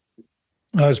person,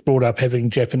 I was brought up having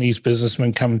Japanese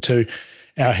businessmen come to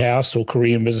our house, or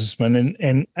Korean businessmen,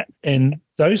 and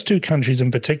those two countries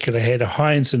in particular had a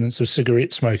high incidence of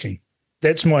cigarette smoking.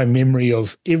 That's my memory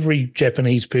of every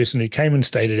Japanese person who came and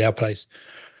stayed at our place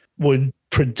would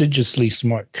prodigiously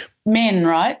smoke. Men,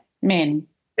 right? Men.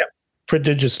 Yeah,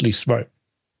 prodigiously smoke.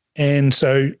 And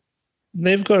so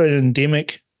they've got an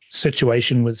endemic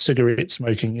situation with cigarette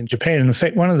smoking in Japan. In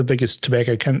fact, one of the biggest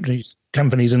tobacco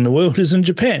companies in the world is in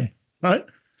Japan, right?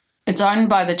 It's owned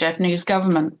by the Japanese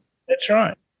government. That's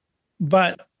right.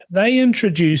 But they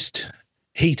introduced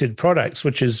heated products,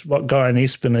 which is what Guy and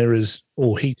Espiner is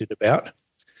all heated about.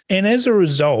 And as a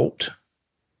result,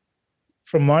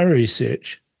 from my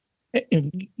research,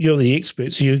 and you're the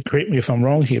expert, so you correct me if I'm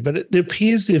wrong here, but it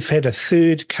appears they've had a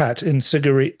third cut in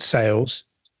cigarette sales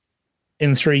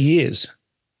in 3 years.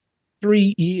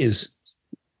 3 years.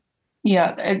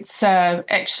 Yeah, it's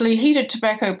actually heated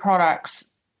tobacco products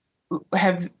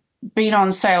have been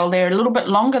on sale. They're a little bit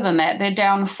longer than that. They're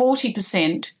down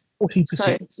 40%. 40%.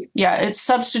 So, yeah, it's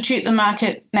substitute the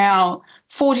market now.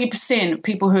 40% of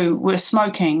people who were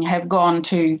smoking have gone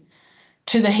to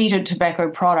the heated tobacco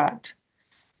product.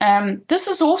 This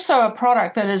is also a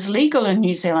product that is legal in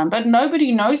New Zealand, but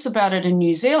nobody knows about it in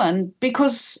New Zealand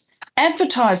because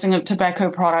advertising of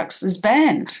tobacco products is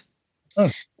banned.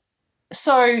 Oh.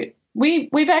 So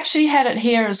we've actually had it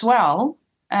here as well.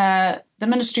 The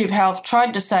Ministry of Health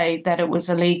tried to say that it was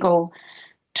illegal,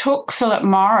 took Philip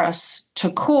Morris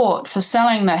to court for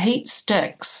selling the heat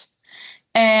sticks,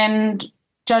 and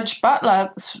Judge Butler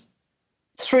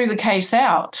threw the case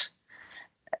out.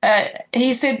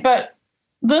 He said, but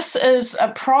this is a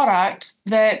product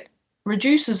that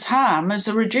reduces harm, is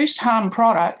a reduced harm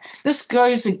product. This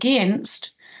goes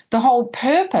against the whole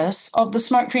purpose of the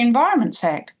Smoke-Free Environments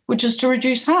Act, which is to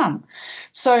reduce harm.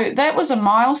 So that was a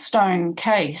milestone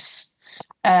case,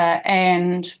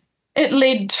 and it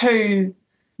led to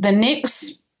the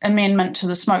next amendment to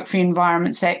the Smoke-Free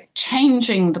Environments Act,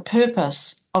 changing the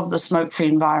purpose of the Smoke-Free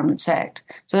Environments Act.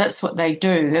 So that's what they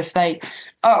do. If they,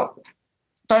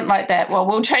 don't like that, well,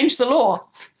 we'll change the law.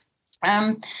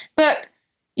 But,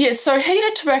 yeah, so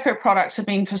heated tobacco products have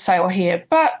been for sale here,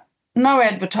 but no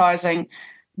advertising.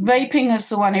 vaping is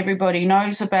the one everybody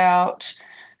knows about.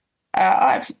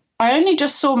 I only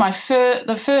just saw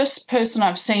the first person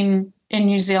I've seen in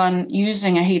New Zealand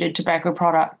using a heated tobacco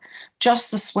product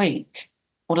just this week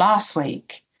or last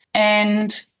week.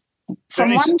 And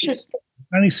from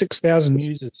only 6,000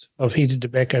 users of heated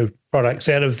tobacco products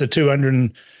out of the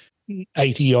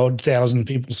 280-odd thousand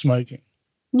people smoking.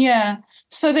 Yeah.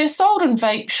 So they're sold in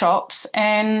vape shops,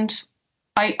 and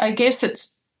I guess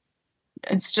it's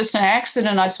just an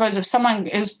accident. I suppose if someone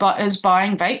is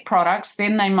buying vape products,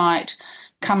 then they might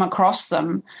come across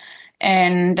them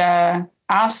and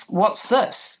ask, what's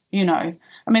this? I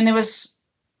mean, there was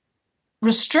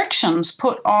restrictions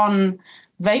put on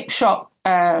vape shop,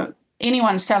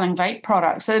 anyone selling vape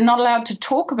products. They're not allowed to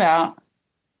talk about,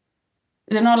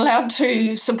 they're not allowed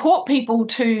to support people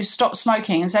to stop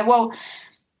smoking and say, well,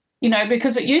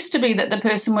 because it used to be that the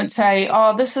person would say,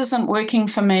 oh, this isn't working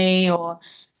for me, or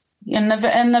in the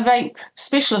vape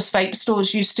specialist vape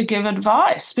stores used to give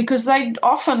advice because they'd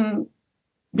often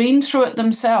been through it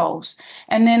themselves,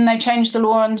 and then they changed the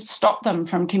law and stopped them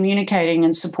from communicating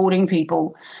and supporting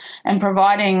people and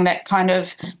providing that kind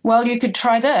of, well, you could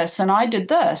try this and I did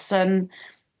this, and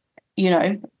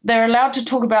they're allowed to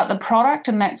talk about the product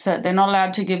and that's it. They're not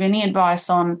allowed to give any advice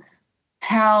on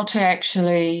how to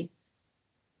actually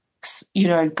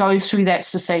go through that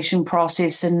cessation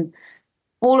process and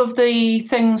all of the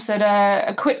things that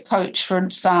a quit coach, for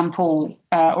example,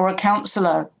 or a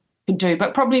counsellor could do,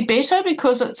 but probably better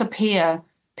because it's a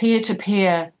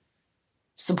peer-to-peer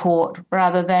support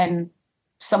rather than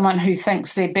someone who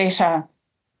thinks they're better.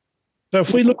 So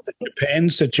if we look at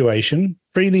Japan's situation,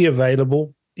 freely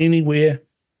available anywhere,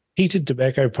 heated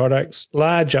tobacco products,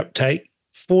 large uptake,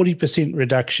 40%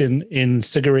 reduction in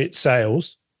cigarette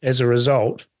sales as a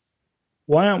result,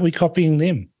 why aren't we copying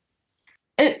them?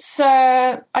 It's,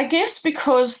 I guess,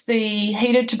 because the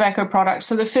heated tobacco products,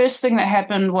 so the first thing that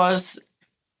happened was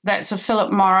that's a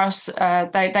Philip Morris,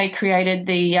 they created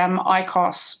the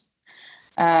IQOS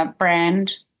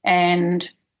brand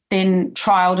and then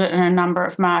trialled it in a number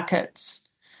of markets.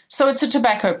 So it's a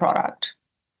tobacco product.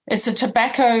 It's a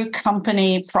tobacco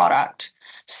company product.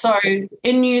 So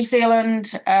in New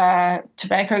Zealand,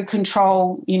 tobacco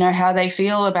control, how they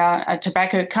feel about a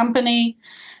tobacco company,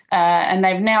 and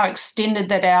they've now extended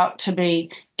that out to be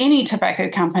any tobacco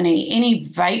company, any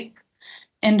vape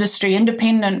industry,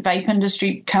 independent vape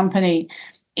industry company,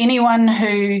 anyone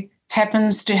who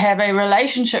happens to have a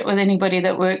relationship with anybody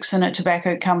that works in a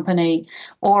tobacco company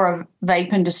or a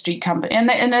vape industry company.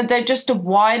 And they just have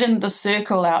widened the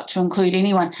circle out to include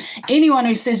anyone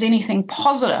who says anything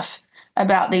positive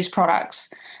about these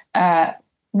products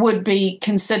would be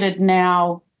considered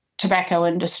now tobacco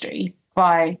industry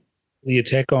by the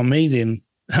attack on me then.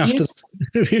 After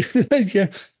yes. Yeah,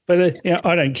 but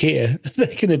I don't care. They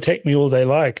can attack me all they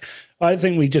like. I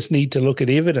think we just need to look at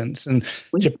evidence, and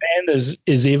Japan is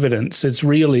evidence. It's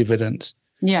real evidence.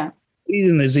 Yeah.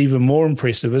 Sweden is even more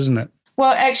impressive, isn't it?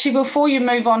 Well, actually, before you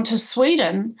move on to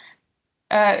Sweden,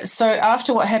 so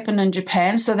after what happened in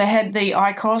Japan, so they had the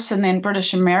IQOS and then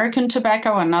British American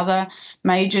Tobacco, another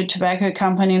major tobacco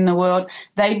company in the world.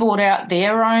 They bought out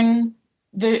their own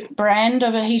brand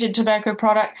of a heated tobacco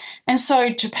product. And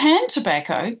so Japan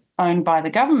Tobacco, owned by the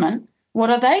government, what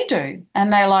do?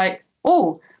 And they're like,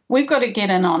 oh, we've got to get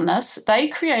in on this. They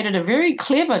created a very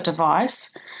clever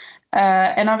device.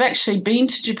 And I've actually been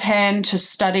to Japan to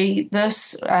study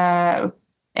this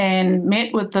and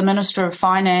met with the Minister of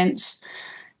Finance.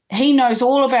 He knows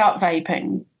all about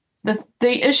vaping.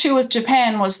 The issue with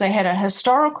Japan was they had a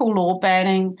historical law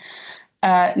banning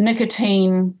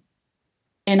nicotine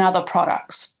in other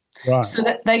products. Right. So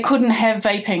that they couldn't have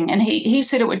vaping. And he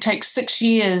said it would take 6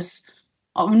 years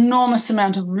of enormous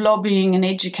amount of lobbying and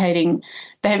educating.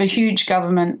 They have a huge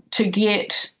government to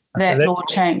get that law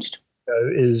changed.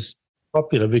 Is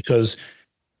popular because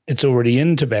it's already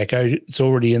in tobacco, it's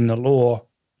already in the law,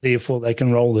 therefore they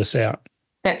can roll this out.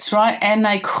 That's right. And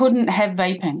they couldn't have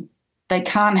vaping. They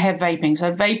can't have vaping.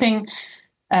 So vaping,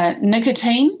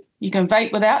 nicotine, you can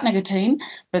vape without nicotine,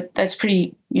 but that's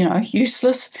pretty,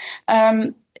 useless.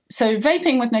 So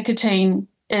vaping with nicotine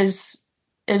is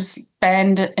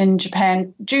banned in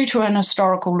Japan due to an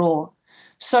historical law.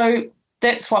 So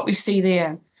that's what we see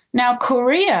there. Now,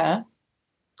 Korea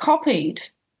copied,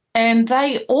 and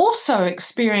they also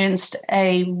experienced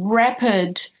a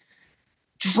rapid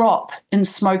drop in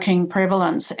smoking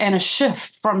prevalence and a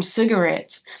shift from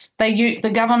cigarettes.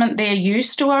 The government there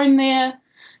used to own their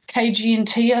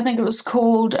KG&T, I think it was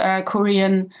called,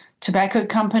 Korean Tobacco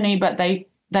Company, but they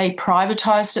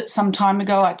privatized it some time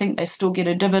ago. I think they still get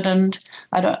a dividend.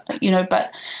 So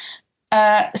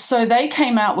they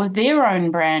came out with their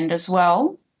own brand as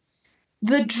well,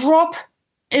 the drop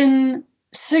in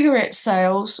cigarette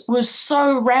sales was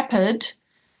so rapid,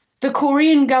 the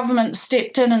Korean government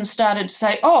stepped in and started to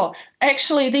say, oh,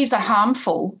 actually, these are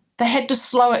harmful. They had to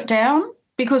slow it down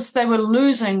because they were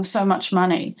losing so much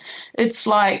money. It's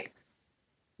like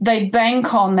they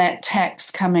bank on that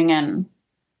tax coming in.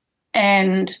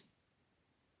 And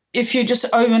if you're just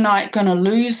overnight going to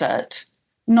lose it,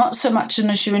 not so much an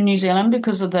issue in New Zealand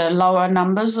because of the lower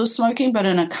numbers of smoking, but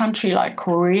in a country like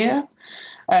Korea,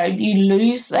 you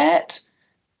lose that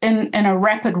in a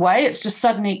rapid way. It's just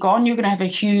suddenly gone. You're going to have a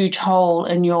huge hole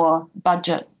in your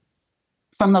budget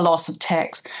from the loss of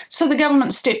tax. So the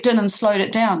government stepped in and slowed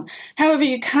it down. However,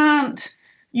 you can't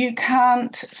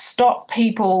stop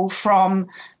people from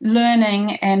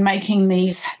learning and making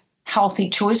these healthy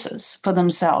choices for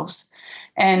themselves.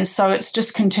 And so it's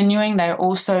just continuing. They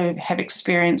also have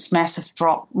experienced massive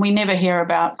drop. We never hear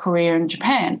about Korea and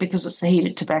Japan because it's a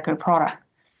heated tobacco product.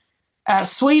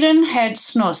 Sweden had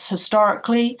snus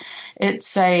historically.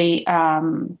 It's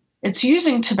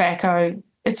using tobacco.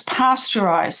 It's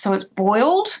pasteurized, so it's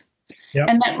boiled,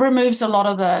 and that removes a lot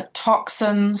of the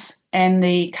toxins and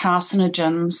the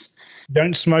carcinogens.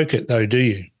 Don't smoke it though, do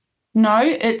you? No,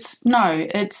 it's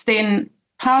then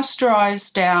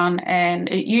pasteurized down, and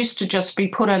it used to just be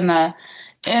put in the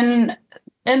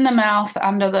mouth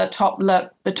under the top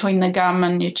lip between the gum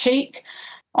and your cheek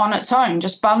on its own,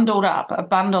 just bundled up, a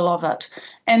bundle of it.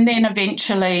 And then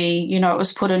eventually, it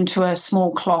was put into a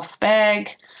small cloth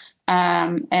bag.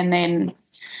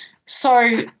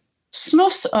 So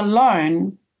snus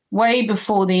alone, way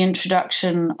before the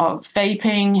introduction of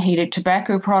vaping, heated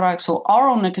tobacco products, or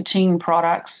oral nicotine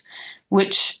products,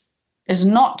 which is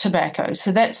not tobacco.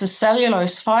 So that's a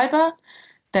cellulose fiber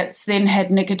that's then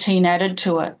had nicotine added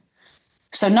to it.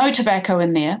 So no tobacco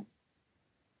in there.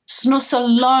 Snus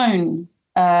alone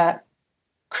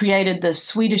created the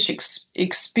Swedish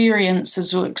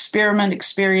experiences, or experiment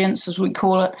experience, as we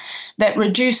call it, that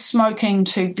reduced smoking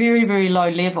to very, very low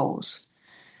levels.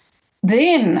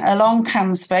 Then along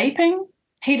comes vaping,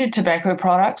 heated tobacco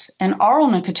products, and oral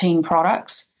nicotine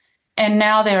products, and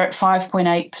now they're at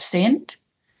 5.8%.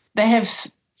 They have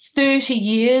 30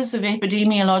 years of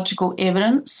epidemiological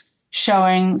evidence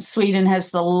showing Sweden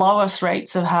has the lowest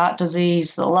rates of heart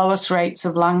disease, the lowest rates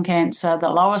of lung cancer, the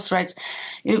lowest rates,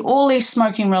 all these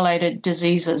smoking-related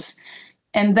diseases.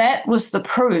 And that was the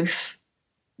proof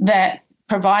that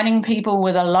providing people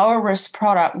with a lower risk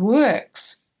product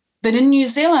works. But in New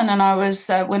Zealand, and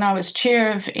when I was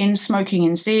chair of End Smoking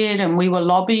NZ, and we were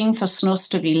lobbying for snus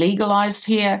to be legalised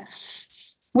here,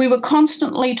 we were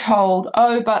constantly told,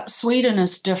 oh, but Sweden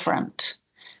is different.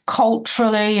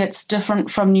 Culturally, it's different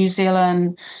from New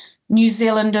Zealand. New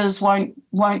Zealanders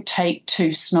won't take to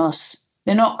snus.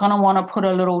 They're not going to want to put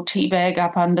a little tea bag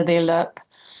up under their lip.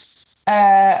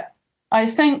 I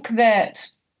think that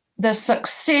the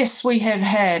success we have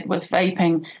had with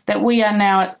vaping, that we are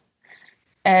now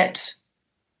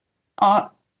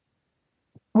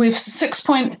we've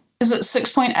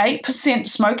 6.8%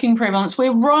 smoking prevalence.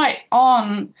 We're right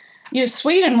on.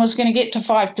 Sweden was going to get to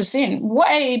 5%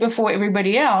 way before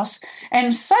everybody else.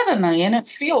 And suddenly, and it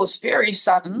feels very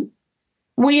sudden,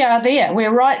 we are there.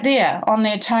 We're right there on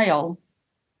their tail.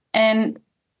 And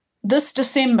this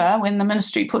December, when the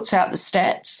ministry puts out the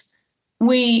stats,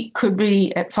 we could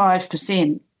be at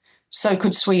 5%. So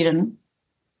could Sweden.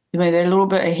 They're a little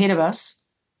bit ahead of us.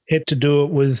 Had to do it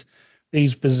with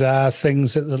these bizarre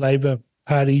things that the Labour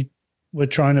Party were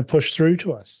trying to push through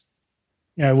to us.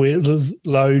 With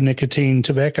low nicotine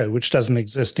tobacco, which doesn't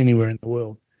exist anywhere in the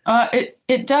world.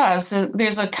 It does.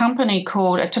 There's a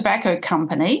tobacco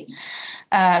company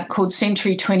called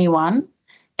Century 21,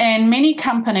 and many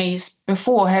companies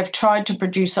before have tried to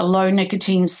produce a low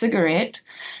nicotine cigarette.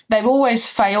 They've always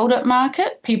failed at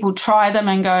market. People try them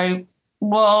and go,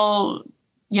 well,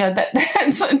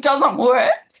 it doesn't work.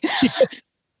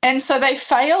 And so they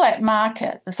fail at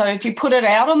market. So if you put it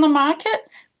out on the market,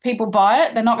 people buy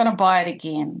it, they're not going to buy it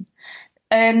again.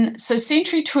 And so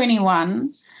Century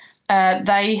 21,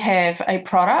 they have a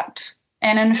product.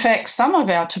 And in fact, some of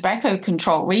our tobacco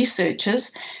control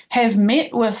researchers have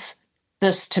met with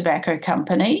this tobacco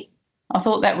company. I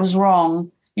thought that was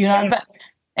wrong, and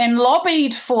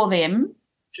lobbied for them.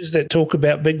 Does that talk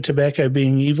about big tobacco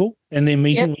being evil and they're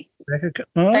meeting with tobacco?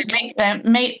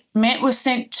 They met with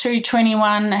Century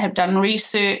 21, have done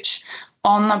research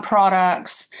on the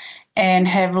products, and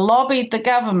have lobbied the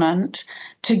government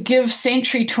to give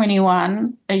Century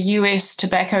 21, a US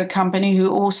tobacco company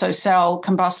who also sell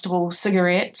combustible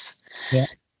cigarettes,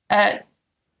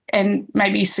 and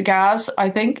maybe cigars, I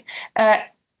think.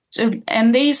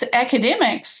 And these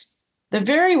academics, the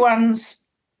very ones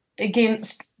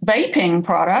against vaping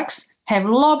products have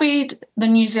lobbied the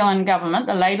New Zealand government,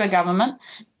 the Labour government,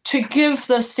 to give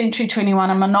this Century 21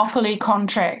 a monopoly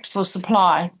contract for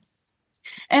supply.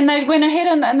 And they went ahead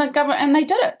and the government, and they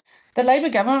did it. The Labour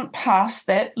government passed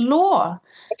that law.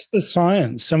 What's the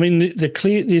science? I mean,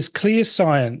 there's clear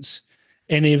science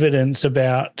and evidence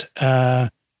about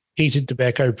heated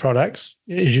tobacco products,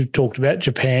 as you've talked about,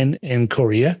 Japan and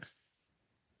Korea.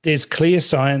 There's clear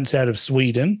science out of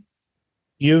Sweden.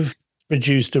 You've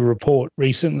produced a report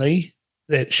recently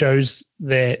that shows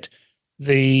that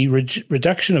the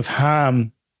reduction of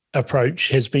harm approach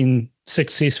has been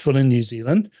successful in New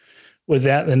Zealand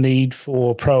without the need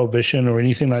for prohibition or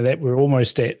anything like that. We're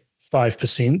almost at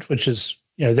 5%, which is,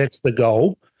 that's the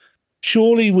goal.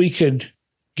 Surely we could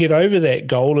get over that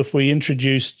goal if we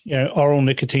introduced, oral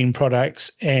nicotine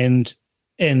products and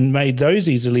made those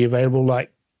easily available,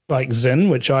 like Zyn,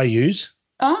 which I use.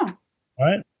 Oh.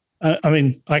 Right. I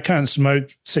mean, I can't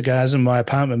smoke cigars in my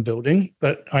apartment building,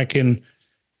 but I can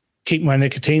keep my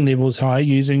nicotine levels high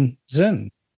using Zyn.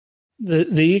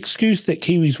 The excuse that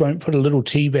Kiwis won't put a little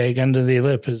tea bag under their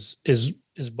lip is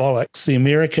bollocks. The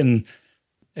American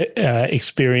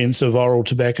experience of oral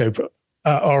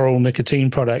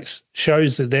nicotine products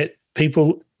shows that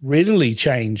people readily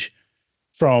change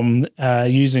from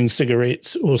using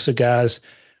cigarettes or cigars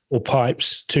or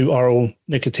pipes to oral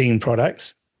nicotine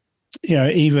products.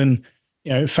 Even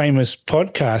famous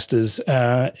podcasters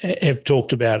have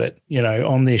talked about it,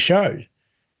 on their show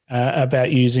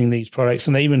about using these products,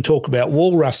 and they even talk about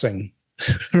walrussing.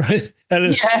 Right?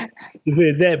 Yeah. You've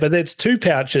heard that, but that's 2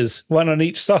 pouches, one on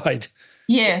each side.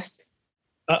 Yes.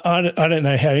 I don't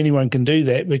know how anyone can do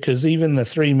that, because even the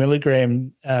 3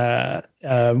 milligram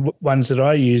ones that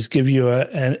I use give you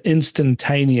an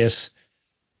instantaneous,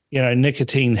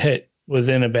 nicotine hit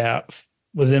within about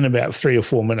 3 or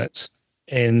 4 minutes.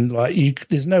 And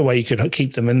there's no way you could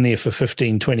keep them in there for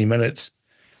 15, 20 minutes.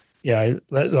 You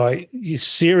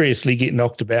seriously get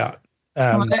knocked about.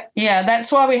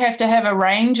 That's why we have to have a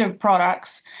range of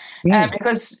products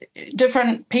because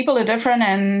different people are different,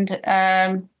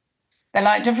 and they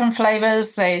like different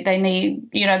flavors. They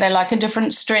need, they like a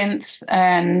different strength,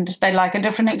 and they like a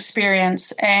different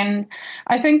experience. And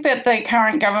I think that the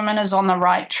current government is on the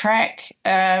right track.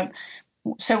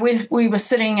 So we were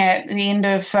sitting at the end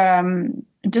of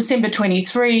December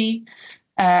 23,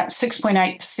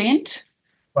 6.8%.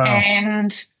 Wow.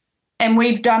 And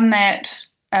we've done that.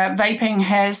 Vaping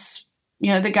has,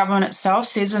 the government itself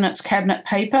says in its cabinet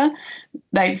paper,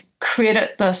 they've created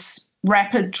this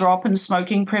rapid drop in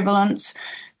smoking prevalence.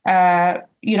 From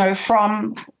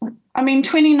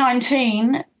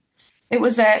 2019, it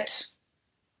was at,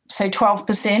 say,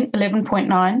 12%,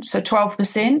 11.9, so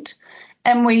 12%.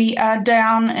 And we are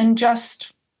down in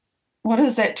just,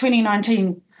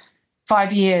 2019,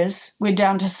 5 years, we're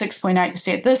down to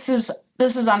 6.8%. This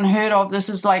is unheard of. This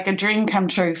is like a dream come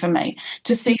true for me,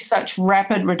 to see such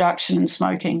rapid reduction in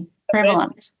smoking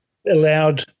prevalence.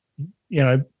 Allowed,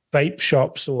 vape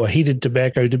shops or heated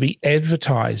tobacco to be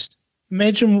advertised.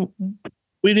 Imagine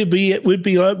we'd be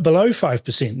below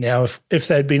 5% now if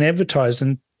they'd been advertised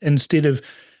instead of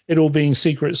it all being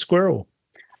secret squirrel.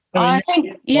 I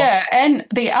think, yeah. And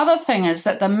the other thing is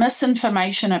that the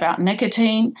misinformation about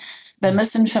nicotine, the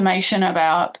misinformation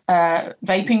about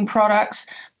vaping products,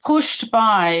 pushed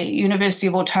by University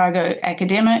of Otago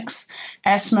academics,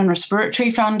 Asthma and Respiratory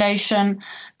Foundation,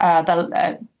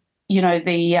 the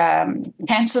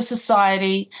Cancer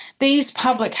Society, these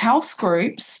public health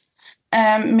groups,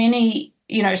 many,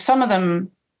 some of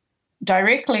them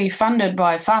directly funded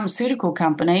by pharmaceutical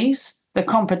companies, the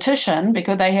competition,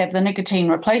 because they have the nicotine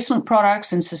replacement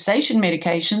products and cessation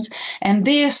medications, and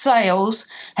their sales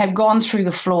have gone through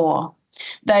the floor.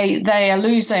 They are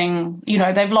losing,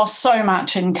 they've lost so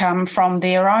much income from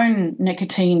their own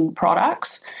nicotine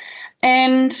products.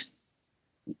 And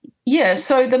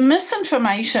so the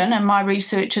misinformation, and my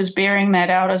research is bearing that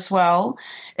out as well,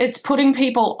 it's putting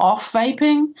people off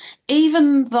vaping,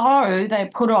 even though they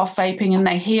put off vaping and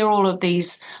they hear all of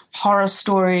these horror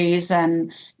stories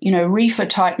and,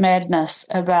 reefer-type madness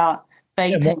about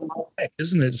vaping.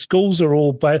 Isn't it? Schools are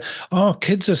all,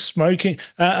 kids are smoking,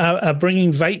 are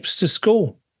bringing vapes to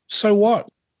school. So what?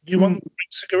 Do you want them to bring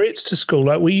cigarettes to school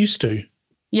like we used to?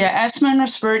 Yeah, Asthma and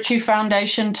Respiratory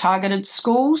Foundation targeted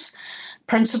schools,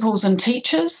 principals and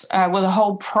teachers with a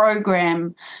whole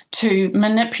program to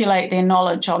manipulate their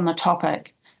knowledge on the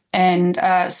topic. And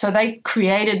so they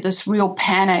created this real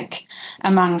panic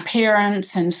among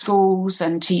parents and schools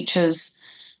and teachers.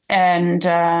 And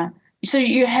so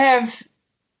you have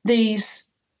these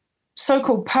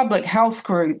so-called public health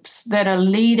groups that are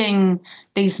leading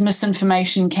these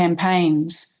misinformation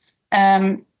campaigns.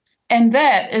 And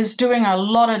that is doing a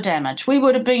lot of damage. We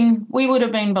would have been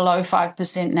below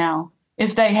 5% now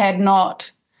if they had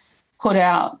not put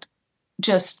out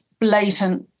just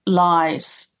blatant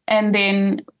lies. And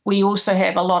then we also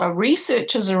have a lot of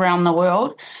researchers around the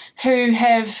world who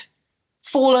have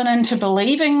fallen into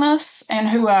believing this and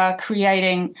who are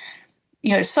creating,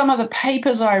 some of the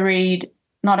papers I read,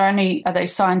 not only are they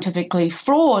scientifically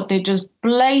flawed, they're just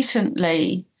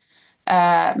blatantly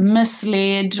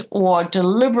misled or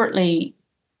deliberately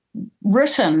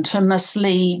written to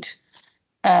mislead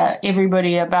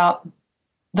everybody about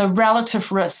the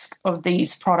relative risk of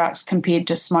these products compared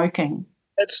to smoking.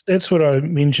 That's what I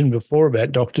mentioned before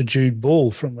about Dr. Jude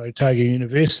Ball from Otago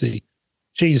University.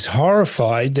 She's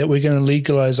horrified that we're going to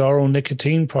legalize oral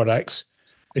nicotine products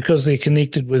because they're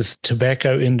connected with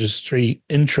tobacco industry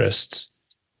interests.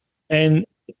 And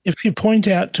if you point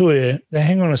out to her,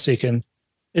 hang on a second,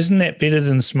 isn't that better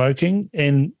than smoking?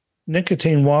 And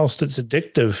nicotine, whilst it's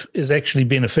addictive, is actually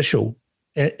beneficial.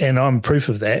 And I'm proof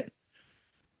of that.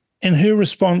 And her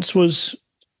response was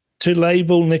to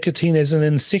label nicotine as an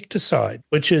insecticide,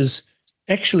 which is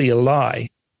actually a lie,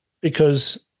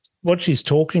 because what she's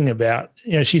talking about,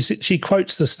 she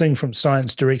quotes this thing from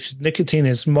Science Direction: nicotine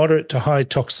has moderate to high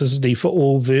toxicity for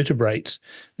all vertebrates.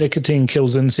 Nicotine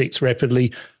kills insects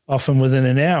rapidly, often within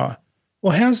an hour.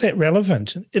 Well, how's that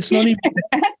relevant? It's not even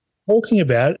talking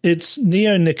about, it's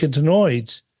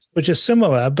neonicotinoids, which are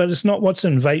similar, but it's not what's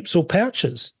in vapes or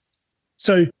pouches.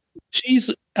 So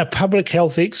she's a public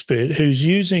health expert who's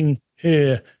using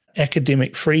her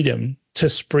academic freedom to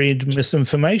spread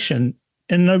misinformation,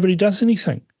 and nobody does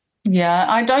anything. Yeah,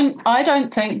 I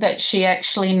don't think that she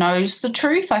actually knows the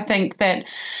truth. I think that,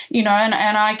 and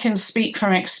I can speak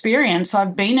from experience.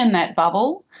 I've been in that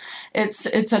bubble. It's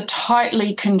a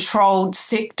tightly controlled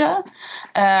sector.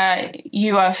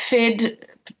 You are fed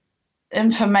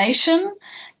information,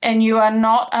 and you are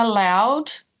not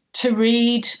allowed to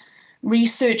read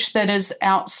research that is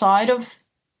outside of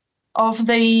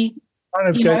the,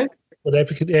 what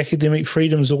academic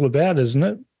freedom is all about, isn't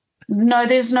it? No,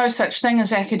 there's no such thing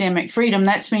as academic freedom.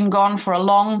 That's been gone for a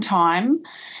long time.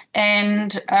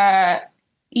 And,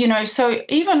 so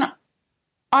even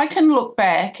I can look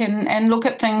back and look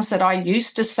at things that I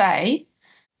used to say,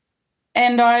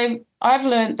 and I've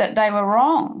learned that they were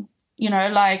wrong.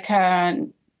 What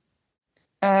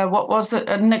was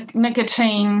it?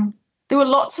 Nicotine. There were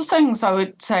lots of things I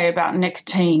would say about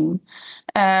nicotine,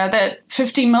 that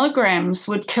 50 milligrams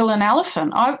would kill an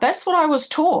elephant. That's what I was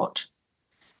taught.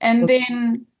 And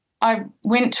then I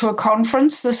went to a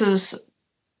conference. This is,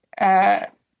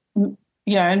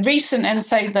 recent and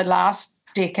say the last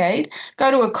decade.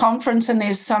 Go to a conference and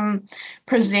there's some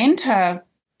presenter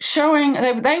showing,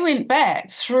 they went back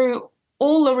through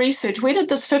all the research. Where did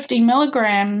this 50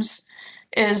 milligrams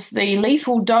is the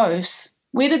lethal dose?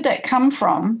 Where did that come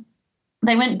from?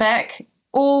 They went back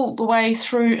all the way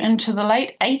through into the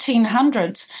late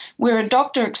 1800s, where a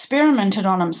doctor experimented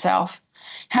on himself.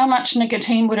 How much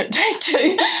nicotine would it take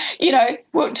to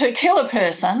kill a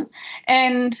person?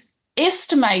 And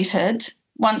estimated,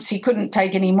 once he couldn't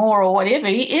take any more or whatever,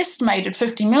 he estimated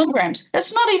 50 milligrams.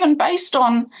 It's not even based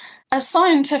on a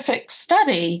scientific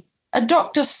study. A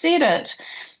doctor said it.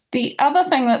 The other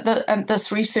thing that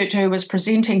this researcher who was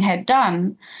presenting had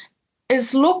done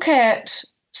is look at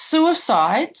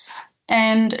suicides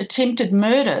and attempted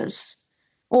murders,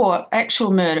 or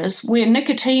actual murders, where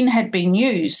nicotine had been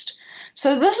used.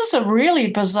 So this is a really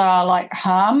bizarre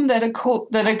harm that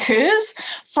occurs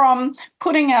from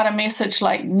putting out a message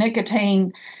like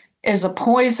nicotine is a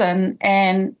poison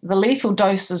and the lethal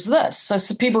dose is this. So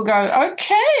people go,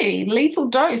 okay, lethal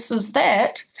dose is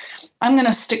that. I'm going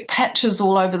to stick patches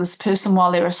all over this person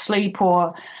while they're asleep,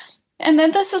 and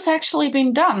then this has actually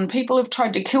been done. People have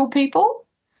tried to kill people,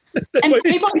 and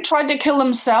people have tried to kill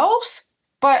themselves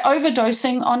by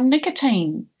overdosing on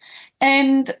nicotine.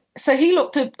 And so he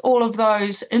looked at all of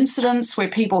those incidents where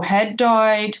people had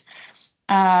died,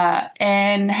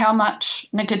 and how much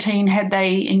nicotine had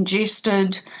they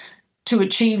ingested to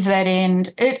achieve that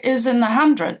end. It is in the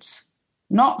hundreds,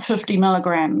 not 50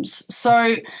 milligrams.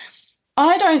 So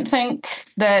I don't think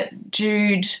that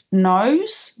Jude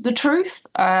knows the truth.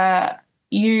 I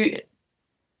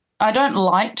don't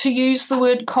like to use the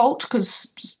word cult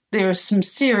because there are some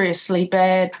seriously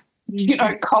bad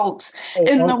cults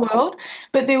in the world,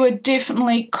 but there were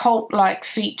definitely cult-like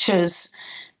features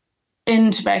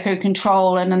in tobacco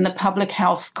control and in the public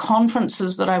health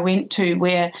conferences that I went to,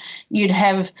 where you'd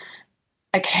have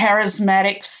a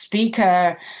charismatic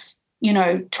speaker,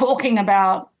 talking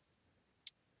about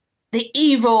the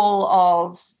evil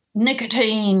of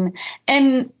nicotine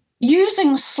and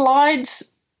using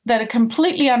slides that are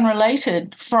completely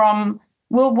unrelated from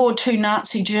World War II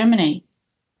Nazi Germany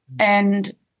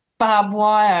and barbed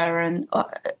wire and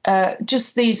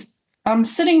just these. I'm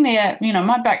sitting there,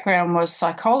 my background was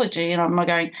psychology, and I'm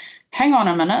going, hang on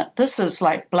a minute, this is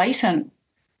like blatant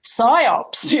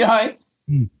psyops,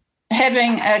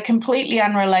 having a completely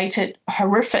unrelated,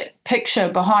 horrific picture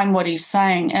behind what he's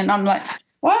saying. And I'm like,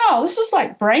 wow, this is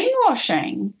like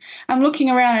brainwashing. I'm looking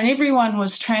around and everyone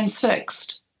was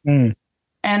transfixed.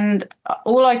 And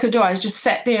all I could do, I just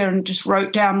sat there and just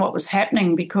wrote down what was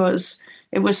happening because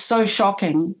it was so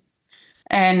shocking.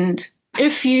 And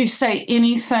if you say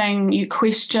anything, you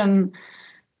question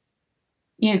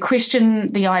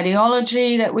the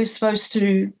ideology that we're supposed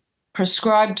to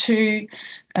prescribe to,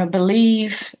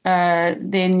 believe,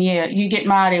 then you get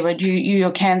Marewa,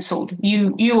 you're cancelled.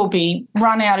 You will be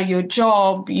run out of your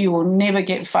job. You will never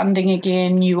get funding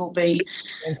again. You will be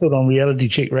cancelled on reality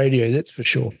check radio. That's for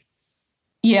sure.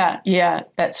 Yeah,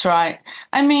 that's right.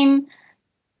 I mean,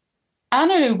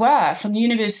 Anu Wa from the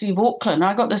University of Auckland,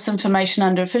 I got this information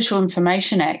under Official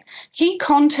Information Act. He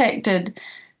contacted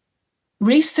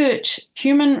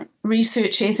human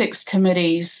research ethics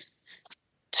committees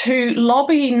to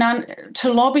lobby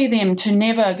them to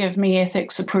never give me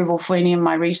ethics approval for any of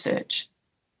my research.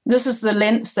 This is the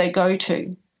lengths they go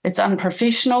to. It's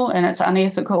unprofessional and it's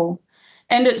unethical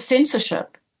and it's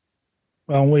censorship.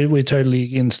 Well, we're totally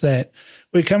against that.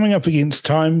 We're coming up against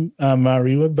time,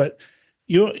 Marewa, but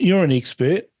you're an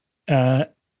expert.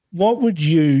 What would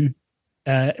you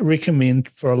recommend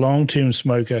for a long-term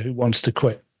smoker who wants to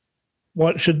quit?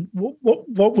 What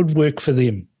would work for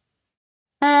them?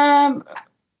 Well,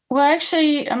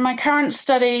 actually, in my current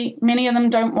study, many of them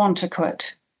don't want to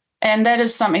quit, and that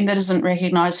is something that isn't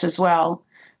recognised as well.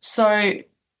 So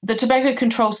the tobacco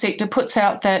control sector puts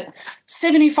out that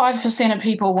 75% of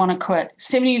people want to quit.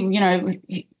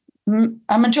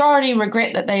 A majority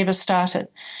regret that they ever started.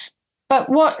 But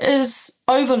what is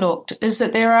overlooked is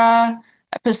that there are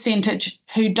a percentage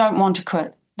who don't want to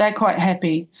quit. They're quite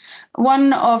happy.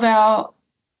 One of our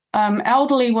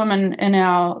elderly women in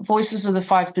our Voices of the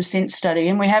 5% study,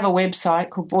 and we have a website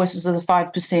called Voices of the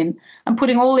 5%. I'm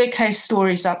putting all their case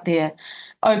stories up there,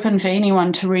 open for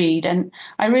anyone to read. And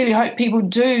I really hope people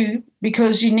do,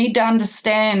 because you need to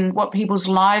understand what people's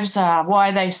lives are,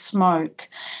 why they smoke.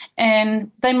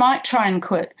 And they might try and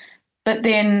quit. But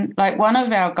then, like one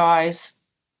of our guys,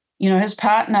 his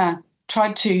partner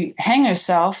tried to hang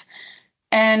herself,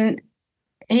 and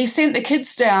he sent the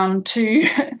kids down to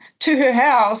her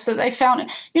house. So they found,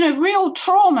 real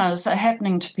traumas are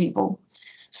happening to people.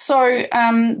 So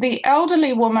the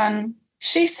elderly woman,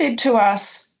 she said to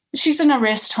us, she's in a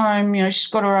rest home, she's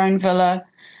got her own villa.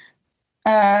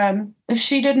 If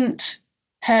she didn't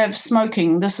have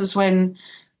smoking, this is when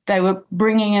they were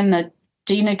bringing in the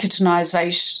denicotinized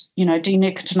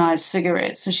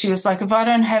cigarettes. So she was like, if I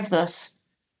don't have this,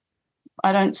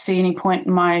 I don't see any point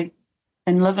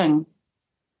in living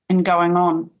and going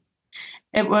on.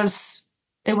 It was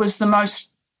the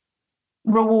most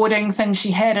rewarding thing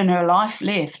she had in her life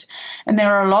left. And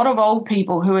there are a lot of old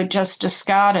people who are just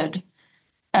discarded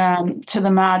to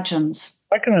the margins.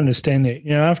 I can understand that.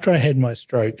 After I had my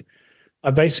stroke,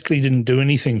 I basically didn't do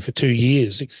anything for 2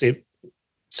 years except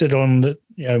sit on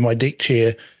my deck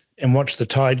chair and watch the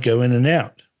tide go in and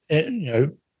out,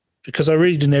 because I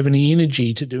really didn't have any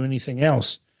energy to do anything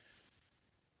else.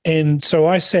 And so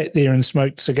I sat there and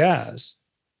smoked cigars.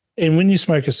 And when you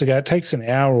smoke a cigar, it takes an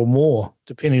hour or more,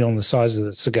 depending on the size of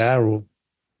the cigar or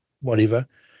whatever,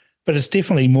 but it's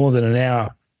definitely more than an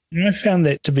hour. And I found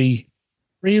that to be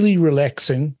really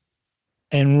relaxing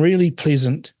and really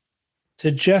pleasant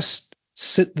to just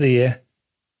sit there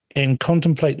and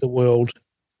contemplate the world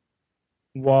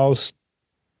whilst,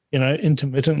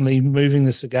 intermittently moving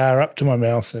the cigar up to my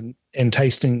mouth and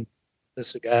tasting the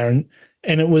cigar.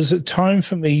 And it was a time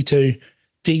for me to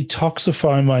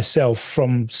detoxify myself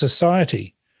from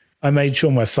society. I made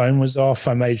sure my phone was off.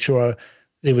 I made sure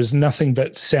there was nothing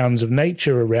but sounds of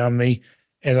nature around me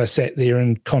as I sat there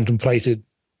and contemplated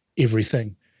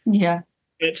everything. Yeah.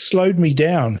 It slowed me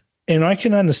down. And I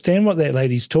can understand what that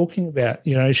lady's talking about.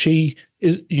 She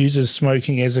uses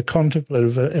smoking as a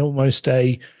contemplative, almost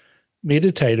a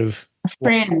meditative. A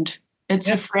friend. It's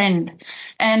a friend.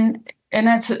 And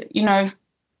it's,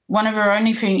 one of our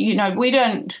only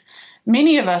things,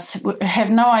 many of us have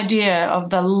no idea of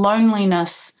the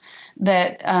loneliness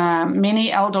that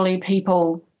many elderly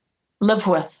people live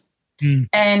with.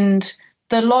 And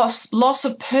the loss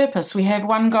of purpose. We have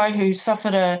one guy who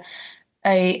suffered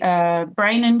a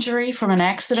brain injury from an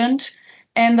accident,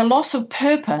 and the loss of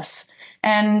purpose.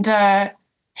 And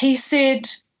he said,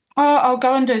 I'll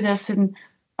go and do this, and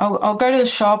I'll go to the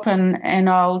shop and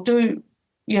I'll do,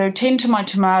 tend to my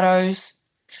tomatoes,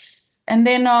 and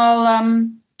then I'll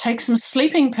take some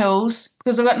sleeping pills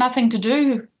because I've got nothing to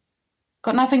do.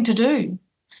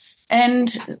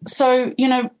 And so,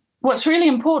 what's really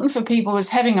important for people is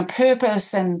having a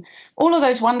purpose and all of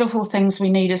those wonderful things we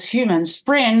need as humans,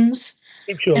 friends,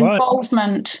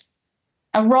 involvement,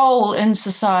 a role in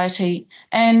society.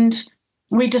 And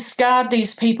we discard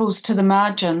these peoples to the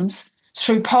margins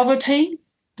through poverty.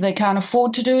 They can't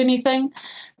afford to do anything,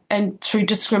 and through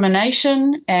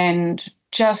discrimination and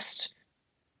just,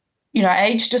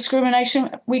 age discrimination.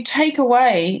 We take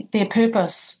away their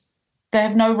purpose. They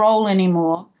have no role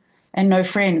anymore and no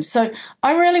friends. So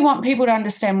I really want people to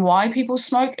understand why people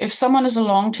smoke. If someone is a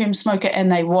long-term smoker and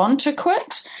they want to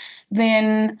quit,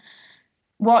 then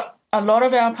what a lot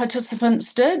of our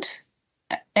participants did,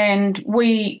 and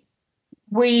we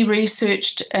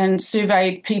researched and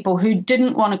surveyed people who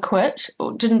didn't want to quit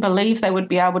or didn't believe they would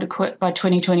be able to quit by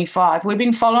 2025. We've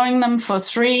been following them for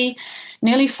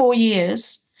nearly 4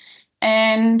 years.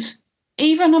 And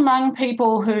even among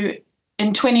people who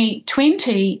in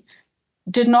 2020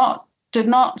 did not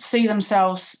see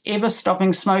themselves ever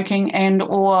stopping smoking, and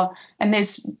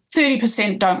there's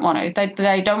 30% don't want to.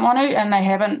 They don't want to, and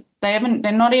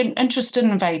they're not interested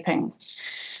in vaping.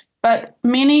 But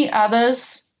many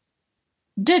others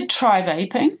did try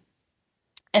vaping,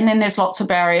 and then there's lots of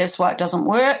barriers why it doesn't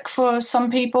work for some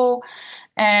people,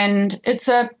 and it's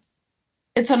an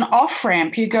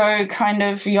off-ramp. You go kind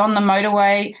of, you're on the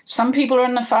motorway. Some people are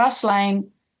in the fast lane.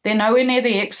 They're nowhere near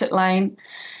the exit lane.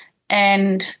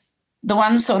 And the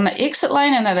ones on the exit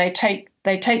lane, and they take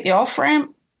the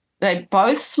off-ramp, they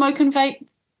both smoke and vape,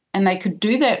 and they could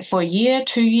do that for a year,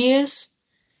 2 years.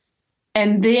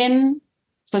 And then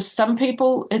for some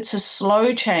people, it's a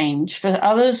slow change. For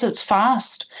others, it's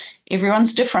fast.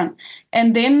 Everyone's different.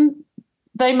 And then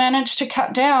they manage to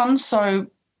cut down. So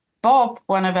Bob,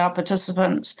 one of our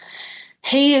participants,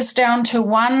 he is down to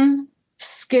one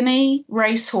skinny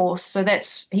racehorse. So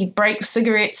he breaks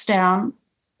cigarettes down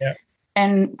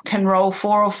and can roll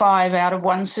 4 or 5 out of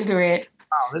one cigarette.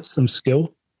 Oh, that's some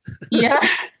skill. Yeah.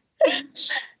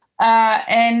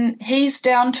 And he's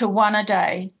down to one a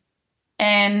day.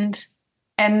 And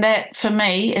that, for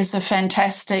me, is a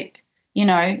fantastic,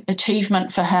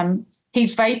 achievement for him.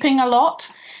 He's vaping a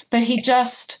lot, but he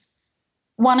just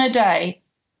one a day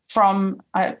from,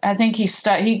 I think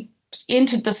he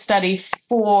entered the study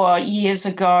 4 years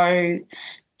ago.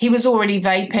 He was already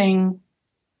vaping,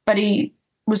 but he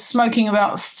was smoking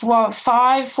about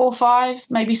 5,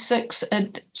 maybe 6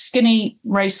 skinny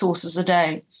racehorses a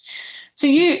day. So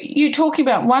you talking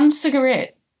about one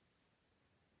cigarette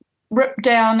ripped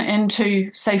down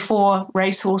into, say, 4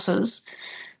 racehorses,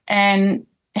 and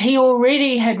he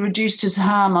already had reduced his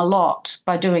harm a lot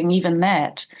by doing even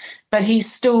that, but he's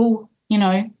still,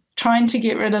 trying to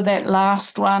get rid of that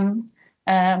last one,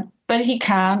 but he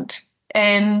can't,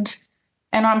 and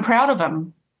I'm proud of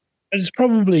him. It's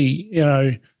probably,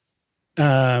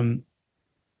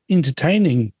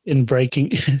 entertaining in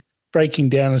breaking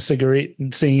down a cigarette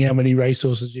and seeing how many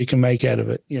racehorses you can make out of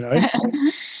it, I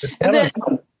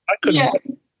couldn't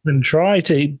even try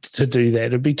to do that.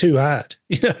 It'd be too hard,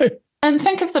 And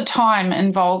think of the time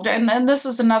involved. And this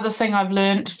is another thing I've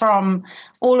learned from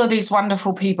all of these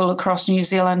wonderful people across New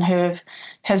Zealand who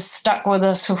has stuck with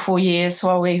us for 4 years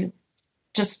while we're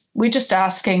just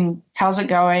asking, how's it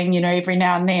going, every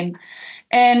now and then.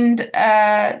 And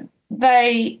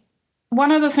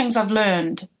one of the things I've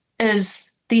learned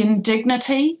is the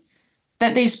indignity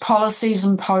that these policies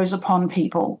impose upon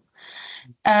people.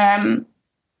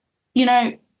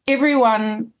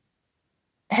 Everyone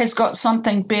has got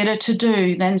something better to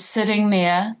do than sitting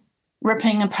there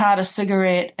ripping apart a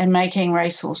cigarette and making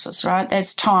racehorses, right?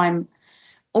 That's time.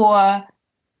 Or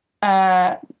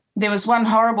there was one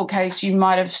horrible case you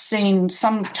might have seen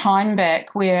some time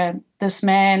back where this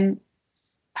man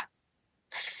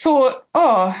thought,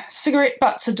 cigarette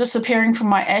butts are disappearing from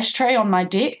my ashtray on my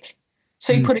deck.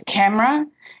 So he put a camera,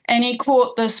 and he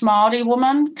caught this Māori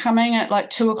woman coming at like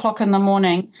 2 o'clock in the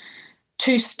morning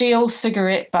to steal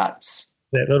cigarette butts.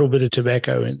 That little bit of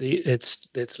tobacco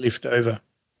that's left over.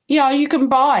 Yeah, you can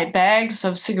buy bags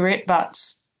of cigarette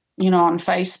butts, on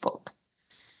Facebook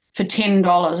for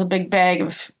 $10, a big bag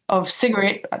of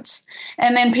cigarette butts.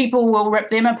 And then people will rip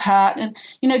them apart. And,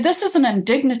 this is an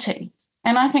indignity.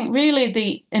 And I think really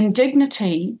the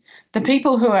indignity, the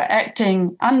people who are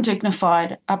acting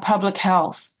undignified are public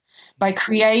health by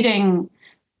creating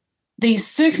these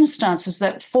circumstances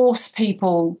that force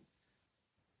people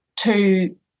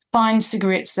to find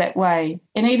cigarettes that way.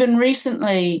 And even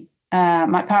recently,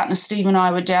 my partner Steve and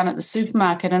I were down at the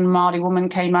supermarket, and a Māori woman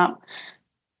came up.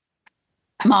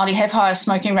 Māori have higher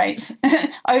smoking rates,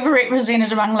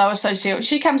 overrepresented among lower socioeconomic.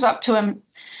 She comes up to him,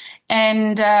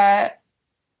 and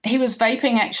he was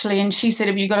vaping actually, and she said,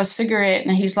 "Have you got a cigarette?"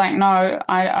 And he's like, "No,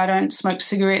 I don't smoke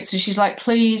cigarettes." And she's like,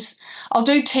 "Please, I'll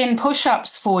do 10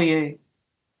 push-ups for you."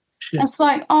 Yeah. It's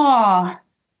like, oh,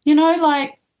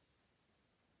 like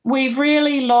we've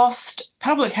really lost,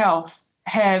 public health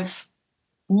have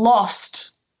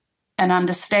lost an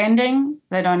understanding.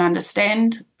 They don't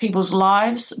understand people's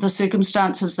lives, the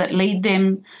circumstances that lead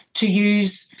them to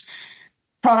use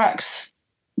products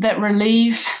that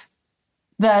relieve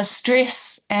the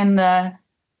stress and the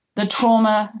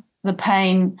trauma, the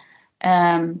pain,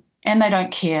 and they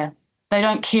don't care. They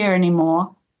don't care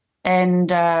anymore,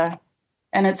 and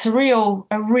it's a real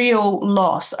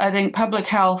loss. I think public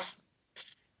health,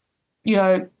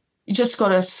 you just got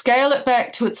to scale it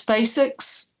back to its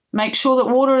basics. Make sure that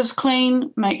water is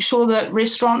clean. Make sure that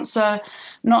restaurants are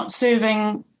not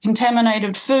serving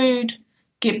contaminated food.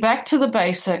 Get back to the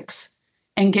basics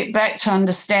and get back to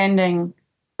understanding.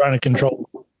 Trying to control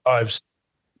lives.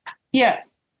 Yeah.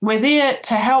 We're there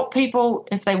to help people.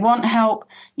 If they want help,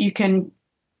 you can,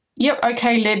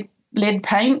 okay, lead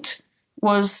paint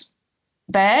was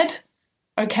bad.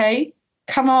 Okay,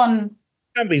 come on.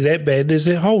 Can't be that bad. There's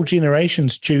a whole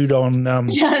generations chewed on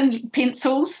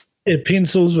pencils. Yeah,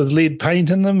 pencils with lead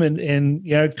paint in them,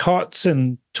 and cots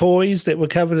and toys that were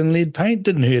covered in lead paint.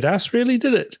 Didn't hurt us, really,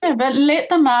 did it? Yeah, but let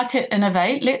the market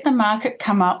innovate. Let the market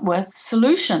come up with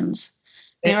solutions.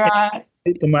 Let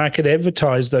the market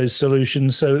advertise those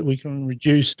solutions so that we can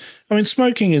reduce. I mean,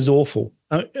 smoking is awful.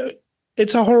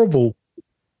 It's a horrible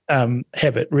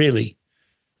habit, really.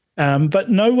 But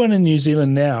no one in New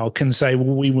Zealand now can say,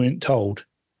 well, we weren't told,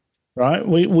 right?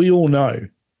 We all know.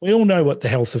 We all know what the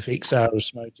health effects are of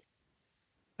smoking.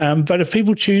 But if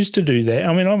people choose to do that,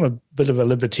 I mean, I'm a bit of a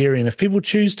libertarian. If people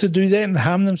choose to do that and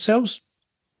harm themselves,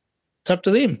 it's up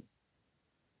to them.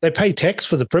 They pay tax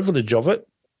for the privilege of it.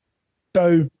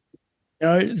 So,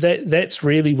 that's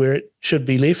really where it should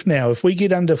be left now. If we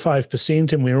get under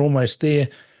 5% and we're almost there,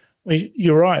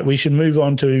 you're right, we should move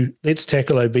on to let's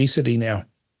tackle obesity now,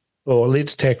 or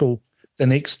let's tackle the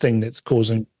next thing that's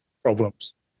causing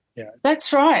problems. Yeah,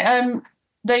 that's right.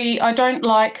 I don't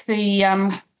like the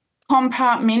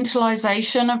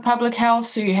compartmentalization of public health.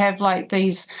 So you have like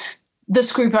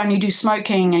this group only do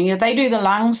smoking, and they do the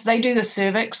lungs, they do the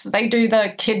cervix, they do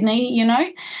the kidney,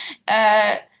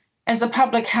 As a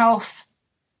public health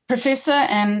professor,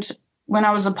 and when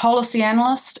I was a policy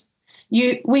analyst,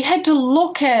 we had to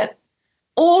look at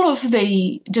all of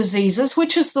the diseases,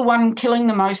 which is the one killing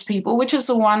the most people, which is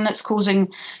the one that's causing,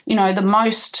 the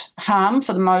most harm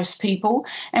for the most people.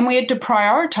 And we had to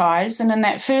prioritize. And in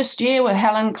that first year with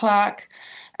Helen Clark,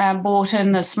 brought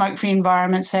in the Smoke-Free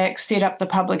Environments Act, set up the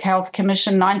Public Health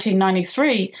Commission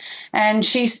 1993. And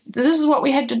this is what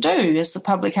we had to do as the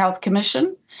Public Health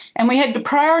Commission. And we had to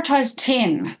prioritize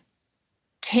 10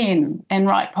 and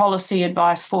write policy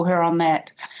advice for her on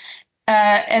that.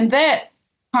 And that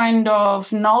kind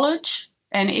of knowledge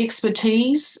and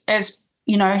expertise as,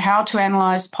 how to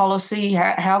analyse policy,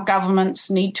 how governments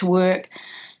need to work.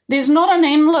 There's not an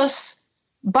endless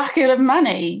bucket of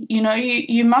money.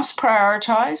 You must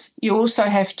prioritise. You also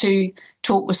have to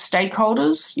talk with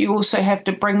stakeholders. You also have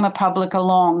to bring the public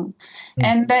along. Mm-hmm.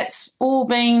 And that's all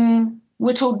been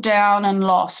whittled down and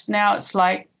lost. Now it's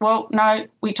like, well, no,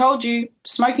 we told you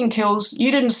smoking kills.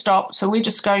 You didn't stop, so we're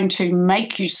just going to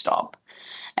make you stop.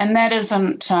 And that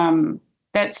isn't,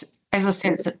 that's, as I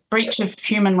said, it's a breach of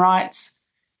human rights,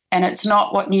 and it's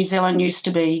not what New Zealand used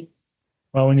to be.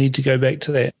 Well, we need to go back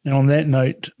to that. And on that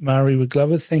note, Marewa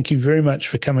Glover, thank you very much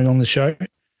for coming on the show.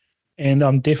 And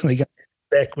I'm definitely going to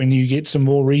be back when you get some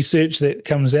more research that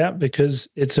comes out, because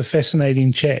it's a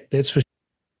fascinating chat, that's for sure.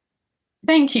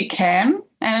 Thank you, Cam.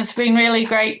 And it's been really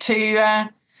great to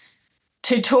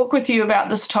talk with you about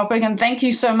this topic, and thank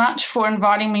you so much for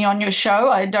inviting me on your show.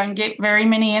 I don't get very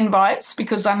many invites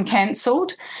because I'm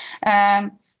cancelled,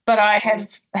 but I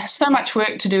have so much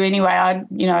work to do anyway.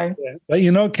 Yeah, but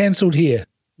you're not cancelled here.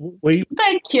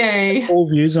 Thank you. All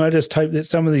views, and I just hope that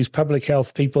some of these public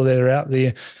health people that are out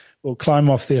there will climb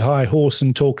off their high horse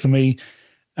and talk to me,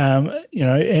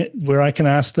 where I can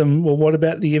ask them, well, what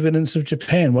about the evidence of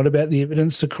Japan? What about the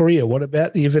evidence of Korea? What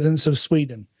about the evidence of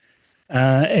Sweden?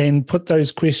 And put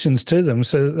those questions to them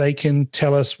so that they can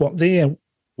tell us what their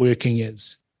working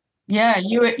is. Yeah,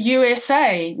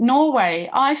 USA, Norway,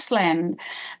 Iceland,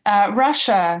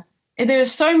 Russia. There are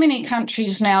so many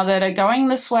countries now that are going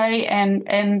this way,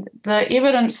 and the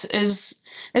evidence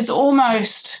it's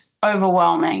almost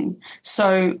overwhelming.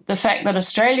 So the fact that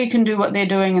Australia can do what they're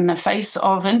doing in the face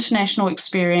of international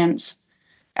experience,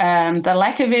 the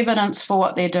lack of evidence for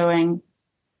what they're doing,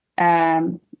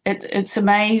 it's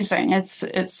amazing.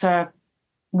 It's a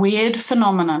weird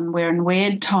phenomenon. We're in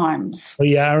weird times.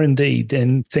 We are indeed,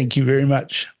 and thank you very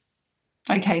much.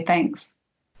 Okay, thanks.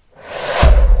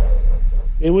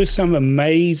 There were some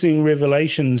amazing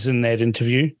revelations in that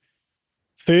interview.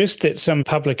 First, that some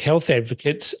public health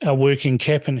advocates are working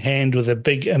cap in hand with a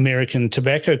big American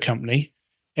tobacco company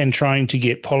and trying to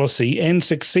get policy, and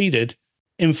succeeded,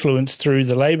 influenced through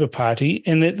the Labour Party,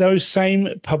 and that those same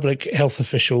public health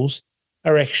officials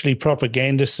are actually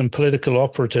propagandists and political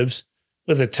operatives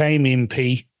with a tame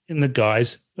MP in the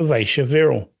guise of Aisha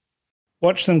Verrill.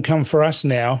 Watch them come for us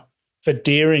now for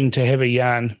daring to have a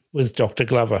yarn with Dr.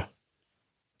 Glover.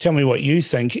 Tell me what you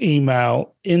think.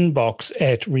 Email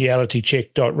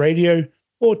inbox@realitycheck.radio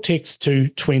or text to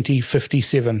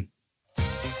 2057.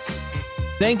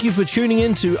 Thank you for tuning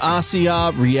in to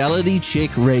RCR Reality Check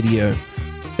Radio.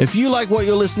 If you like what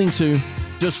you're listening to,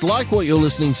 dislike what you're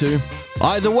listening to,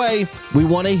 either way, we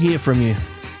want to hear from you.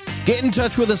 Get in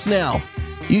touch with us now.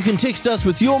 You can text us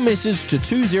with your message to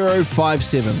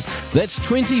 2057. That's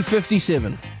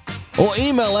 2057. Or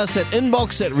email us at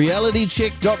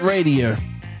inbox@realitycheck.radio.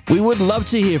 We would love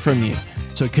to hear from you,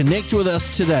 so connect with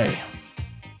us today.